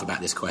long laugh about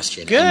this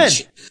question.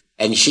 Good.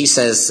 And she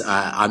says,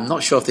 I'm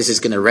not sure if this is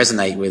going to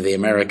resonate with the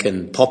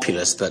American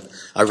populace, but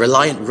a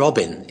Reliant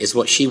Robin is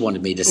what she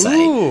wanted me to say.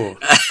 Ooh.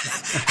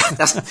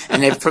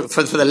 And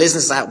for the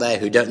listeners out there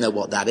who don't know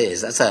what that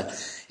is, I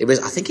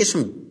think it's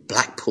from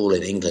Blackpool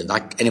in England.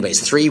 Anyway,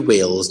 it's 3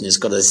 wheels and it's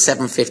got a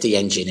 750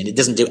 engine and it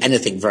doesn't do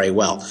anything very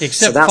well.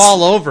 Except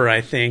fall over,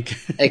 I think.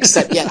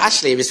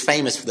 Actually, it was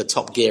famous for the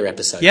Top Gear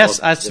episode. Yes,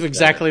 that's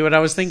exactly what I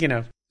was thinking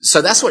of.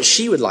 So that's what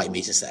she would like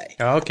me to say.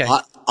 Oh, okay.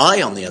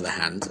 I, on the other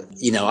hand,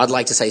 I'd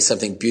like to say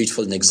something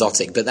beautiful and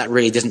exotic, but that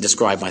really doesn't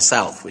describe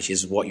myself, which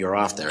is what you're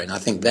after. And I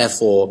think,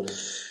 therefore,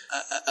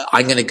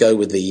 I'm going to go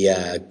with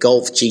the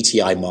Golf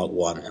GTI Mark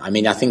 1. I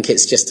mean, I think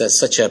it's just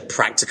such a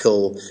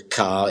practical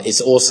car.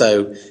 It's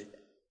also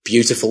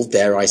beautiful,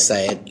 dare I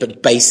say it,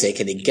 but basic,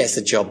 and it gets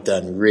the job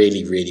done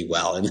really, really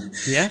well. And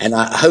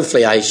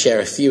hopefully I share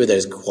a few of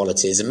those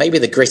qualities, and maybe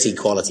the gritty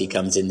quality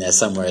comes in there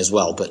somewhere as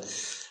well. But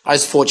I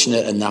was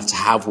fortunate enough to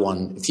have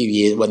one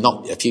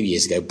not a few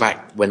years ago,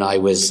 back when I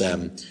was,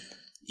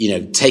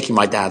 taking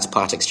my dad's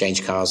part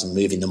exchange cars and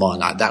moving them on.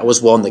 That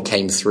was one that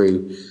came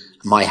through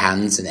my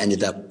hands and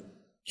ended up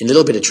in a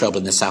little bit of trouble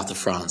in the south of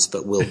France,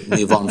 but we'll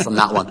move on from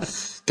that one.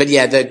 But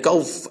the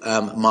Golf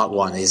Mark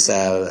 1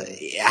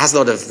 it has a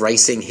lot of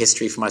racing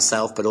history for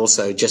myself, but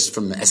also just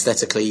from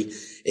aesthetically,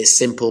 it's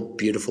simple,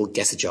 beautiful,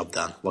 gets the job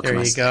done. What can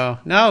I say? There you go.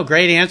 No,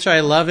 great answer.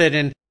 I love it.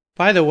 And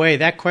by the way,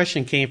 that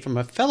question came from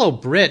a fellow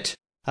Brit,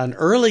 an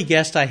early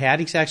guest I had.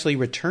 He's actually a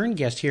return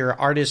guest here.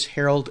 Artist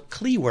Harold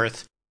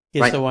Cleworth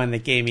is the one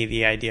that gave me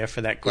the idea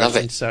for that question.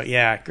 Love it. So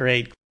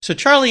great. So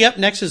Charlie, up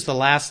next is the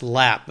last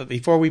lap. But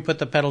before we put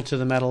the pedal to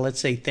the metal, let's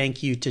say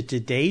thank you to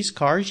today's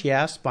Cars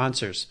Yeah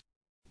sponsors.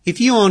 If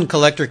you own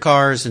collector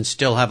cars and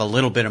still have a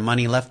little bit of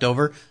money left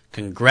over,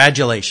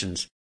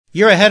 congratulations.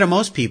 You're ahead of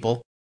most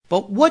people.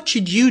 But what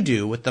should you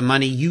do with the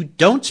money you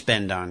don't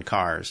spend on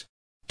cars?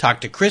 Talk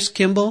to Chris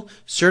Kimball,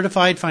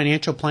 certified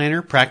financial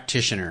planner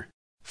practitioner.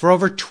 For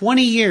over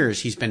 20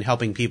 years, he's been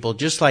helping people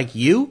just like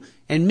you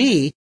and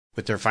me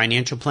with their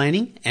financial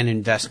planning and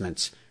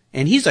investments.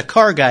 And he's a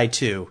car guy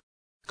too.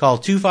 Call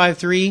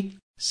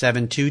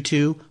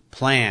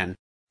 253-722-PLAN.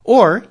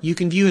 Or you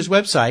can view his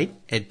website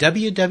at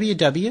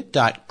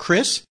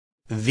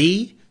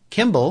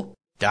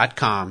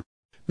www.chrisvkimball.com.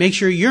 Make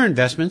sure your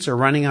investments are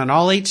running on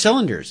all 8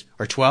 cylinders,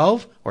 or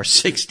 12, or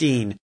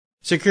 16.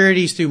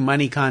 Securities through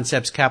Money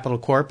Concepts Capital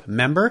Corp.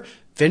 Member,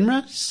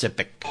 FINRA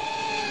SIPC.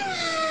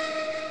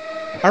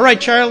 All right,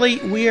 Charlie,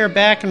 we are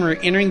back and we're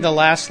entering the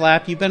last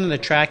lap. You've been on the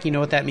track. You know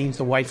what that means.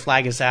 The white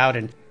flag is out.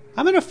 And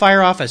I'm going to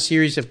fire off a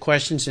series of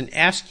questions and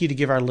ask you to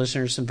give our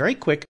listeners some very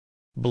quick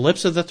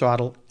blips of the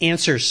throttle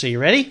answers. So you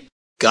ready?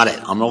 Got it.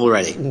 I'm all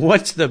ready.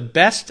 What's the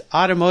best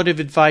automotive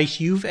advice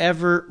you've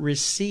ever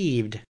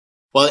received?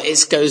 Well,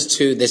 it goes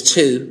to, there's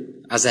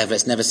 2, as ever.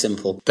 It's never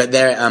simple. But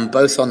they're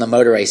both on the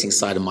motor racing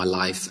side of my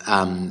life.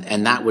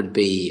 And that would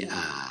be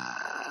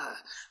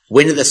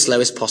win at the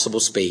slowest possible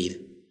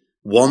speed.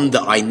 One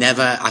that I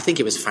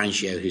think it was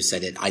Fangio who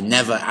said it. I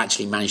never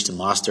actually managed to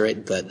master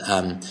it, but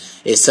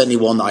it's certainly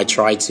one that I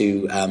try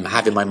to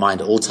have in my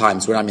mind at all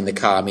times when I'm in the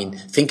car. I mean,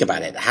 think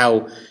about it.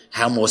 How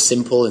more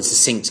simple and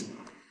succinct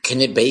can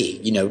it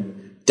be?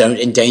 Don't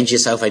endanger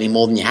yourself any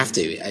more than you have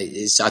to.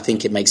 I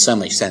think it makes so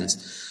much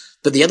sense.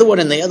 But the other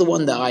one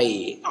that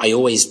I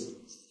always,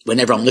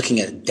 whenever I'm looking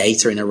at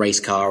data in a race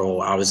car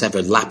or I was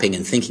ever lapping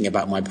and thinking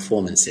about my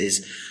performance,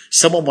 is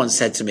someone once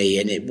said to me,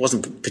 and it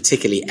wasn't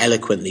particularly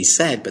eloquently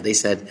said, but they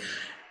said,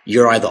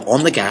 you're either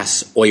on the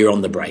gas or you're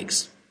on the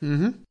brakes.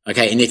 Mm-hmm.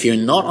 Okay. And if you're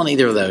not on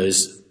either of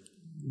those,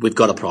 we've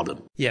got a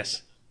problem.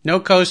 Yes. No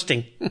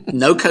coasting.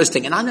 No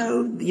coasting. And I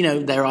know,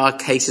 there are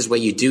cases where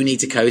you do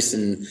need to coast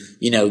and,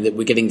 that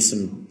we're getting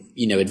some,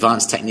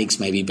 advanced techniques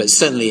maybe, but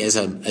certainly as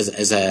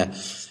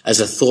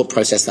a thought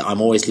process that I'm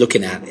always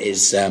looking at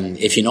is,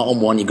 if you're not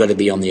on one, you've got to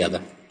be on the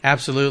other.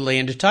 Absolutely.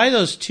 And to tie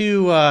those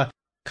 2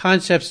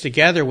 concepts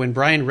together, when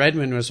Brian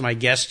Redman was my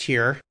guest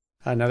here,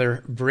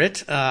 another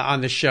Brit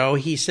on the show,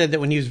 he said that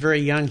when he was very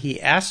young,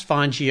 he asked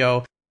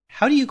Fangio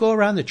how do you go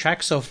around the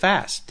track so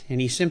fast?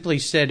 And he simply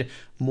said,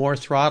 more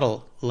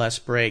throttle, less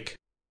brake.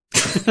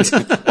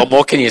 What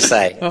more can you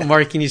say? What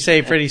more can you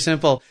say? Pretty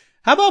simple.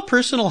 How about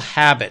personal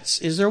habits?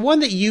 Is there one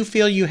that you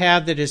feel you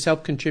have that has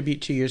helped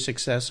contribute to your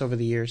success over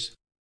the years?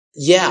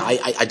 Yeah,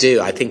 I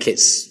do. I think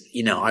it's,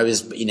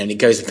 and it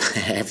goes,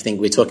 everything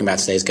we're talking about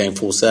today is going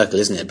full circle,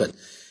 isn't it? But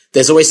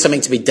there's always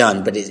something to be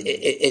done, but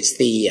it's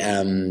the,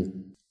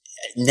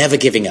 never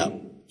giving up,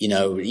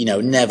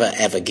 never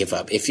ever give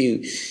up.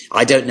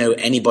 I don't know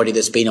anybody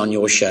that's been on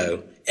your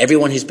show.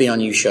 Everyone who's been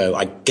on your show,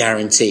 I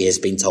guarantee has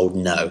been told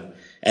no.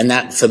 And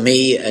that for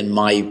me and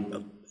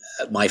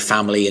my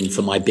family and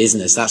for my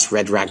business, that's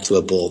red rag to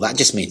a bull. That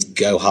just means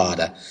go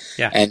harder.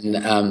 Yeah.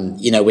 And,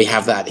 we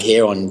have that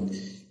here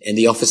in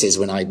the offices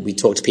when we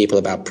talk to people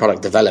about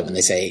product development.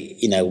 They say,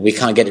 we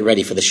can't get it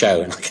ready for the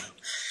show. And I go,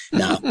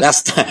 no,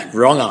 that's the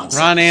wrong answer.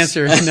 Wrong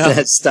answer. No.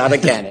 Let's start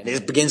again.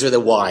 It begins with a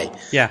why.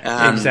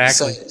 Yeah,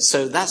 exactly.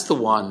 So that's the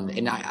one.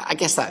 And I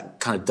guess that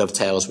kind of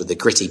dovetails with the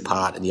gritty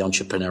part and the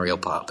entrepreneurial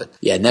part. But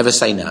yeah, never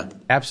say no.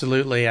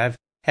 Absolutely. I've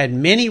had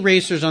many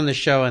racers on the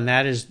show, and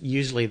that is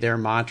usually their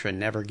mantra,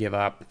 never give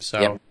up.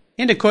 So, yep.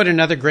 And to quote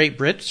another great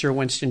Brit, Sir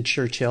Winston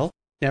Churchill,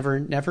 never,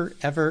 never,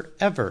 ever,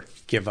 ever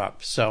give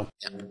up. So,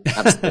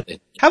 absolutely.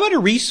 How about a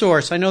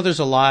resource? I know there's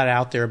a lot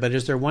out there, but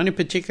is there one in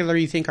particular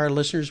you think our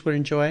listeners would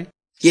enjoy?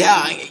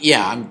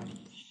 Yeah.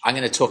 I'm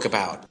going to talk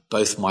about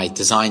both my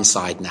design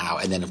side now,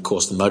 and then of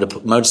course the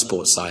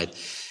motorsport side.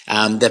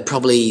 There's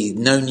probably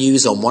no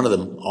news on one of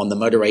them. On the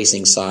motor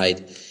racing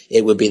side,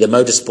 it would be the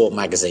Motorsport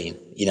magazine.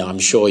 I'm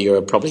sure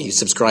you're probably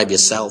subscribe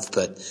yourself,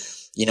 but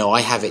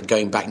I have it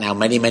going back now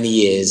many, many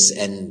years,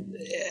 and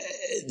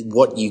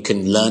what you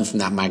can learn from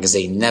that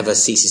magazine never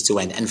ceases to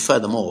end. And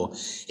furthermore,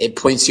 it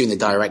points you in the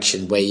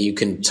direction where you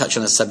can touch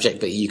on a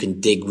subject, but you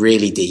can dig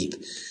really deep.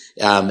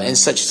 And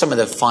some of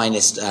the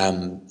finest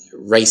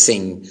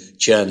racing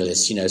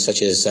journalists,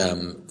 such as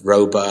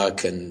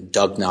Roebuck and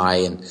Doug Nye,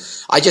 and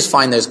I just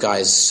find those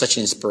guys such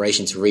an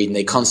inspiration to read, and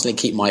they constantly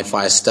keep my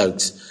fire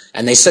stoked.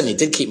 And they certainly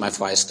did keep my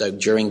fire stoked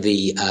during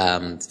the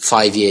 10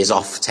 years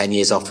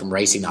off from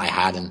racing that I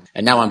had, and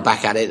now I'm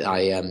back at it.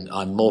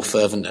 I'm more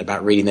fervent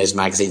about reading those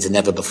magazines than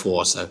ever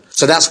before. So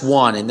that's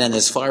one. And then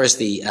as far as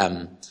the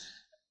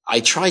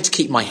I try to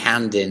keep my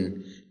hand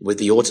in with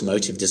the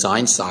automotive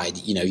design side.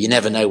 You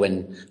never know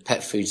when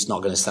pet food's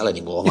not going to sell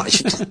anymore.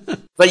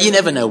 But you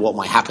never know what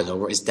might happen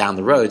or is down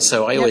the road.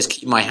 So I always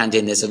keep my hand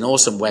in. There's an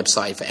awesome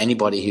website for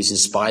anybody who's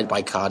inspired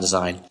by car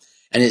design.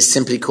 And it's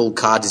simply called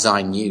Car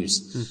Design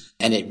News.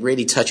 And it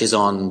really touches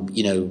on,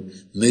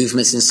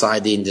 movements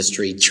inside the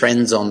industry,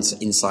 trends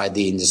inside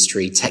the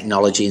industry,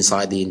 technology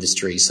inside the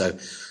industry. So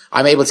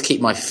I'm able to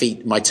keep my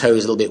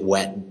toes a little bit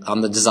wet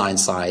on the design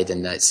side,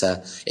 and it's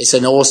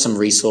an awesome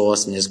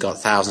resource, and it's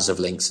got thousands of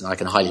links, and I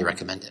can highly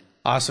recommend it.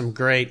 Awesome,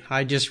 great.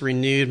 I just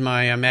renewed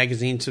my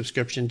magazine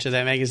subscription to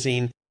that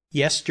magazine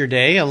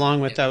yesterday,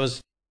 along with I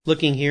was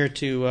looking here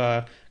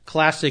to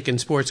Classic and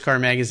Sports Car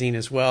Magazine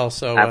as well.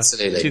 So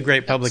absolutely. Two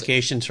great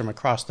publications from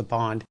across the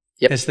pond,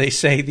 yep. As they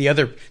say, the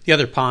other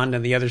pond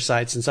and the other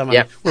side. Since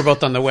we're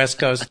both on the West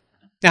Coast.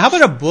 Now, how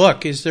about a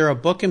book? Is there a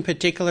book in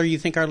particular you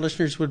think our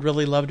listeners would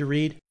really love to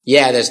read?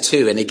 Yeah, there's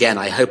two. And again,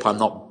 I hope I'm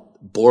not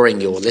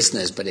boring your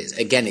listeners, but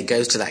it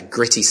goes to that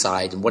gritty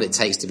side and what it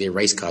takes to be a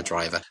race car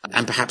driver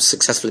and perhaps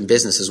successful in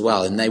business as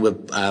well. And they were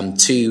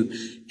two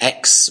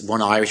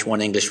one Irish,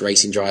 one English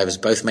racing drivers,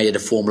 both made it to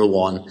Formula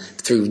One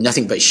through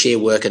nothing but sheer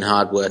work and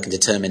hard work and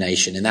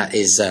determination. And that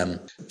is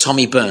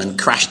Tommy Byrne,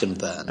 Crashed and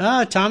Byrne.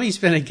 Ah, Tommy's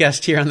been a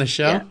guest here on the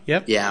show. Yeah.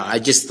 Yep. Yeah, I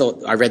just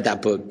thought I read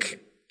that book,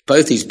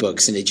 both these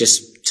books, and it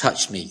just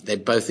touched me. They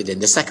both did.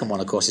 The second one,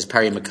 of course, is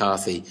Perry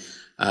McCarthy,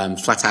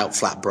 Flat Out,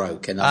 Flat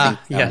Broke. And I think,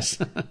 yes.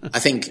 I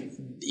think,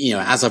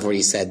 as I've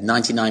already said,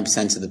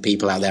 99% of the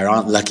people out there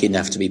aren't lucky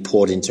enough to be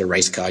poured into a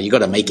race car. You got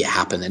to make it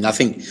happen. And I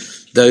think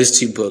those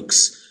two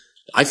books,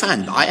 I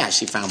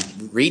actually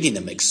found reading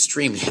them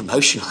extremely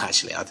emotional,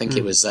 actually. I think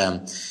it was,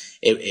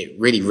 it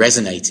really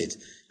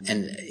resonated.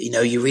 And,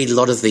 you read a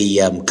lot of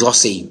the,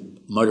 glossy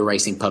motor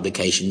racing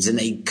publications, and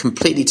they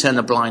completely turn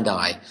a blind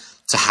eye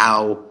to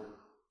how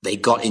they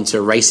got into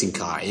a racing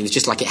car. It was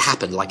just like it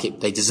happened,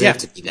 they deserved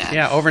to be there.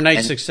 Yeah,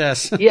 overnight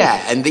success.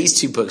 Yeah, and these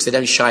two books, they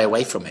don't shy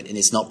away from it, and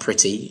it's not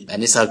pretty,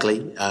 and it's ugly,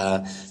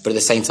 but at the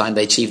same time,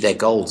 they achieved their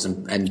goals,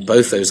 and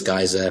both those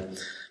guys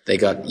they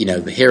got,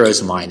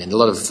 heroes of mine, and a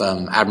lot of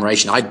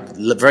admiration. I'm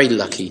very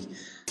lucky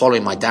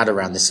following my dad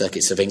around the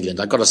circuits of England.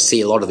 I got to see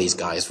a lot of these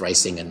guys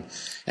racing, and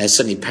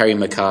certainly Perry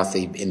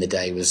McCarthy in the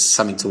day was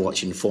something to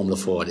watch in Formula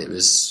Ford. It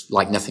was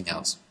like nothing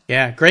else.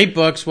 Yeah, great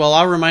books. Well,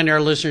 I'll remind our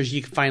listeners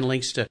you can find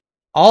links to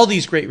all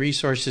these great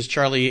resources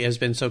Charlie has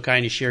been so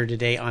kind to share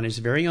today on his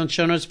very own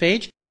show notes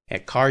page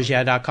at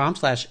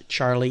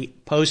carsyeah.com/Charlie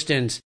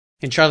Postins.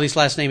 And Charlie's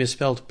last name is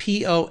spelled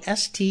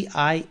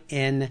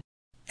Postins.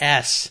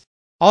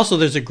 Also,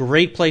 there's a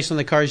great place on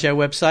the Cars Yeah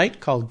website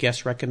called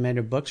Guest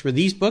Recommended Books, where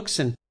these books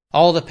and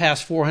all the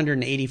past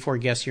 484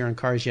 guests here on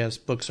Cars Yeah's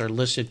books are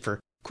listed for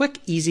quick,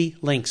 easy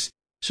links.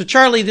 So,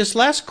 Charlie, this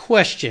last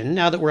question,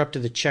 now that we're up to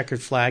the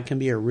checkered flag, can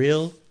be a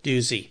real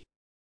doozy.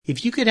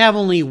 if you could have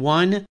only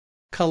one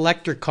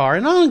collector car,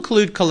 and I'll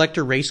include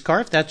collector race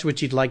car if that's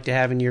what you'd like to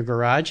have in your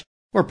garage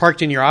or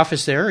parked in your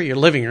office there or your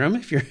living room,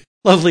 if your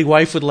lovely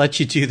wife would let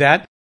you do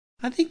that.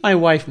 I think my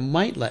wife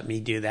might let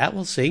me do that.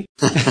 We'll see.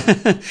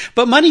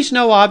 But money's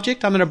no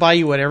object. I'm going to buy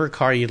you whatever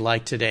car you'd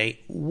like today.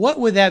 What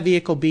would that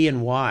vehicle be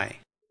and why?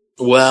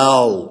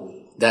 Well,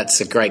 that's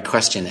a great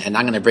question. And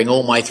I'm going to bring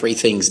all my three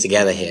things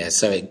together here.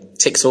 So it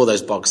ticks all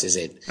those boxes.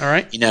 All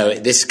right.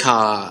 This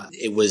car,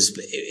 it was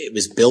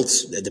built,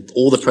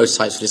 all the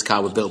prototypes for this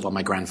car were built by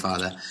my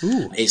grandfather.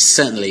 Ooh. It's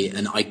certainly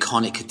an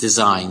iconic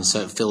design.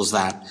 So it fills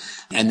that.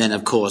 And then,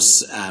 of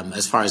course,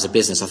 as far as a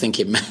business, I think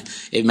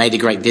it made a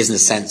great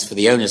business sense for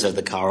the owners of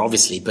the car,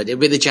 obviously, but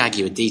with the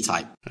Jaguar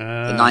D-Type, the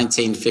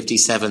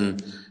 1957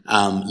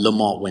 Le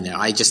Mans winner.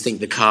 I just think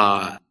the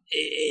car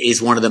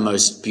is one of the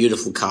most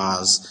beautiful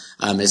cars.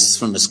 It's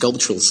from a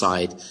sculptural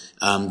side.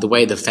 The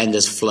way the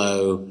fenders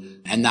flow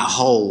and that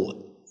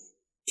whole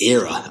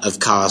era of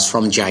cars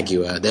from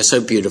Jaguar, they're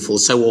so beautiful,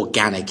 so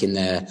organic in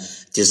their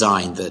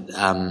design that,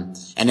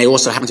 and they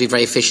also happen to be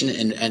very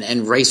efficient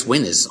and race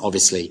winners,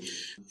 obviously.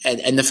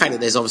 And the fact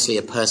that there's obviously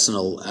a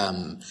personal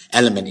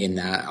element in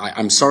that,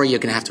 I'm sorry you're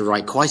going to have to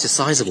write quite a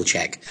sizable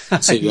check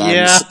to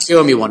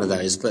secure me one of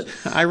those. But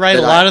I write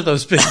a lot of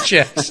those big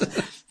checks.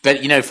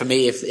 But for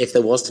me, if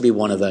there was to be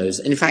one of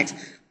those, in fact,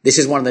 this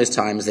is one of those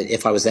times that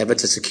if I was ever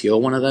to secure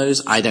one of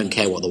those, I don't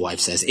care what the wife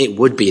says. It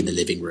would be in the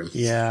living room.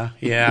 Yeah.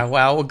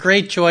 Well,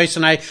 great choice.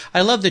 And I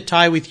love the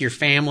tie with your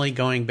family,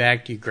 going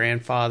back to your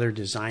grandfather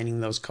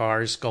designing those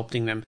cars,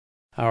 sculpting them,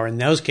 or in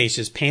those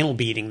cases, panel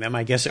beating them,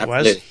 I guess it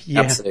was.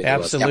 Yeah,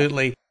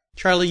 absolutely. Yeah.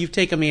 Charlie, you've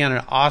taken me on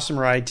an awesome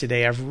ride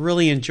today. I've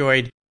really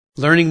enjoyed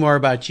learning more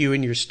about you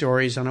and your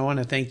stories, and I want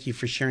to thank you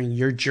for sharing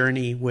your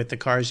journey with the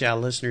Cars Yeah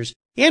listeners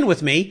and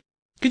with me.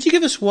 Could you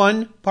give us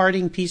one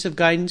parting piece of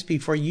guidance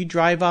before you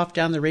drive off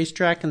down the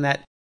racetrack in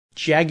that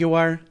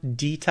Jaguar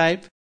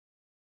D-Type?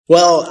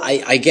 Well,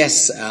 I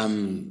guess,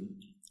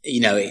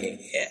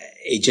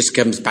 it just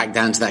comes back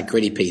down to that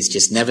gritty piece.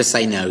 Just never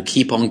say no.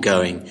 Keep on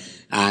going.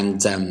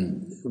 And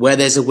where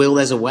there's a will,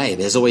 there's a way.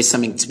 There's always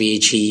something to be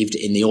achieved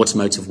in the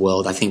automotive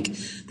world. I think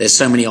there's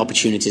so many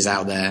opportunities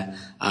out there.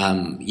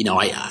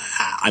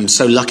 I'm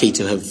so lucky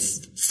to have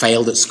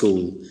failed at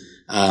school.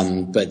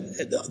 But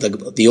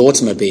the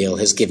automobile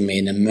has given me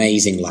an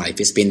amazing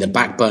life. It's been the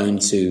backbone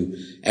to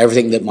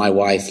everything that my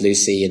wife,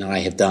 Lucy, and I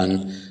have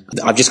done.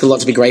 I've just got a lot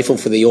to be grateful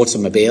for the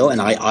automobile,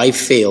 and I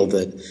feel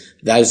that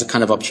those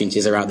kind of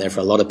opportunities are out there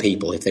for a lot of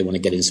people if they want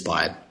to get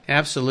inspired.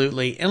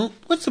 Absolutely. And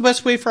what's the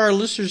best way for our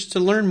listeners to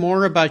learn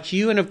more about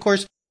you and, of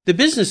course, the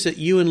business that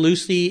you and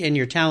Lucy and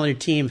your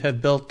talented team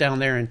have built down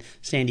there in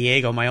San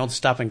Diego, my old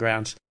stomping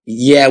grounds?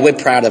 Yeah, we're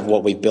proud of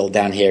what we've built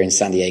down here in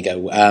San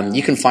Diego.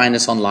 You can find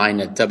us online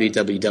at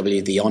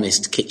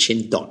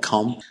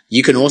www.thehonestkitchen.com.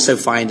 You can also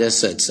find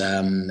us at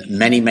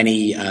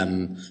many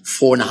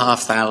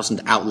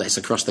 4,500 outlets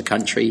across the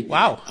country.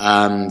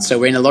 Wow. So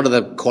we're in a lot of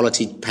the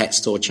quality pet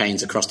store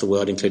chains across the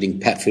world, including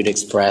Pet Food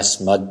Express,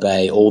 Mud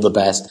Bay, All the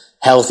Best,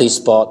 Healthy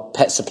Spot,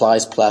 Pet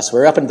Supplies Plus.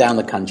 We're up and down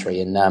the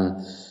country, and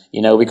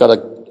we've got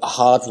a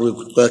hard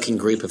working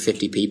group of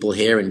 50 people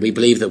here, and we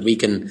believe that we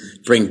can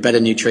bring better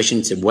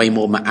nutrition to way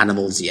more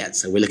animals yet.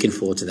 So we're looking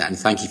forward to that, and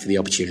thank you for the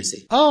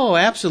opportunity. Oh,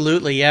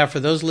 absolutely. Yeah, for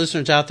those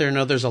listeners out there,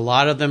 know there's a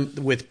lot of them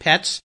with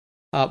pets.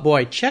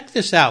 Boy, check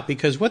this out,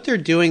 because what they're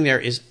doing there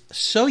is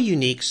so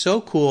unique,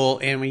 so cool.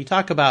 And when you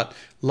talk about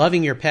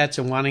loving your pets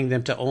and wanting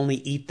them to only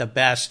eat the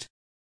best,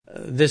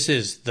 this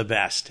is the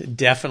best,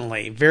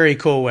 definitely. Very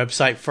cool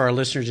website for our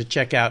listeners to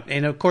check out.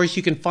 And of course,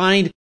 you can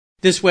find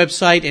this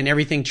website and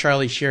everything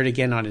Charlie shared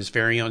again on his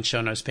very own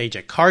show notes page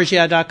at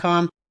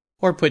carsyeah.com,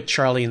 or put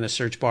Charlie in the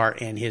search bar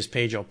and his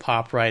page will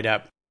pop right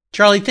up.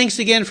 Charlie, thanks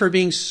again for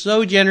being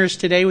so generous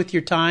today with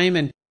your time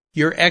and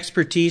your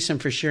expertise, and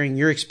for sharing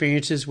your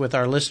experiences with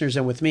our listeners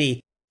and with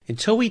me.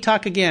 Until we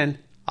talk again,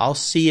 I'll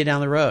see you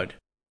down the road.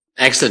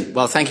 Excellent.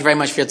 Well, thank you very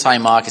much for your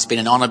time, Mark. It's been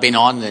an honor being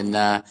on, and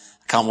I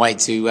can't wait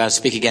to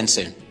speak again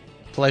soon.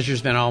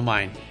 Pleasure's been all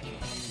mine.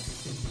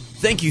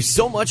 Thank you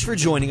so much for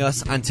joining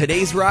us on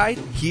today's ride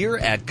here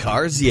at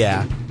Cars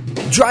Yeah.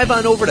 Drive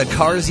on over to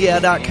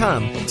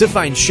carsyeah.com to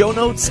find show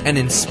notes and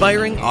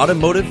inspiring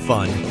automotive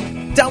fun.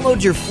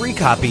 Download your free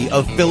copy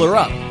of Filler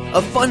Up,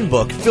 a fun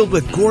book filled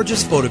with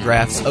gorgeous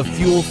photographs of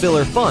fuel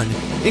filler fun,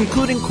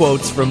 including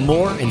quotes from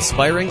more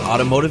inspiring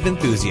automotive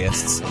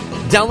enthusiasts.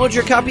 Download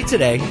your copy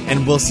today,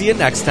 and we'll see you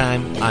next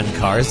time on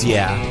Cars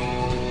Yeah.